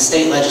protections, the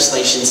state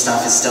legislation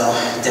stuff is still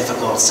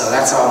difficult. So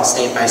that's all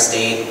state by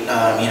state.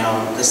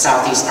 The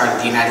southeast part of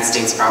the United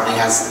States probably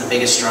has the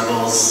biggest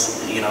struggles,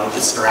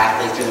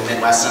 sporadically through the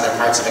Midwest and other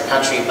parts of the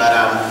country. But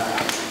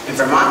in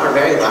Vermont, we're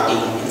very lucky.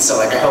 And so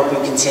I hope we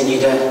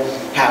continue to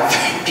have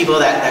people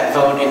that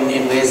vote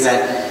in ways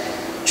that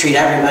treat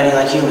everybody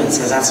like humans,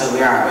 because that's what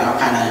we are. We all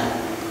kind of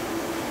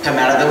come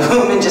out of the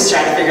womb and just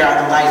try to figure out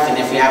the life, and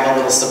if we have a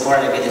little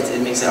support, it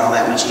makes it all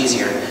that much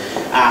easier.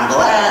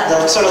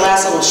 The sort of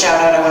last little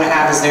shout out I want to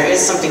have is there is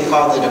something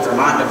called the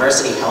Vermont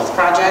Diversity Health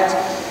Project,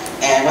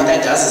 and what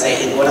that does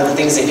is one of the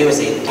things they do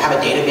is they have a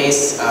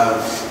database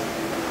of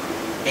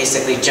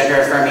basically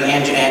gender affirming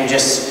and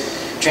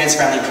just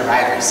trans-friendly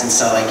providers. And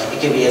so like it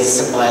could be as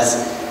simple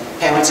as,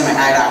 hey, I went to my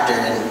eye doctor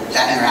and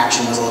that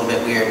interaction was a little bit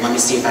weird, let me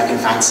see if I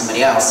can find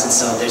somebody else. And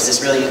so there's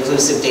this really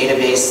inclusive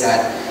database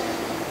that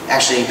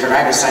actually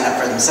providers sign up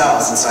for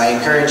themselves. And so I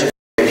encourage,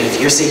 if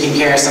you're seeking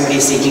care,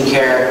 somebody's seeking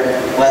care,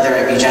 whether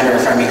it be gender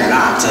affirming or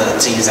not,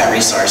 to use that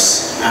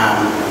resource.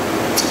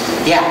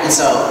 Yeah, and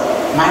so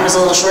mine was a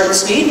little short and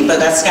sweet, but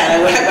that's kind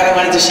of what I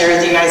wanted to share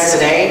with you guys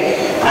today.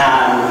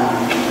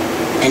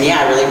 And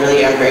yeah, I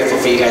really am grateful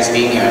for you guys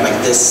being here. Like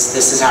this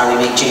is how we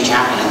make change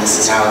happen, and this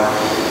is how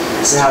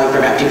we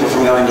prevent people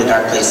from going to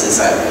dark places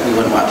that we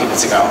wouldn't want people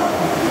to go.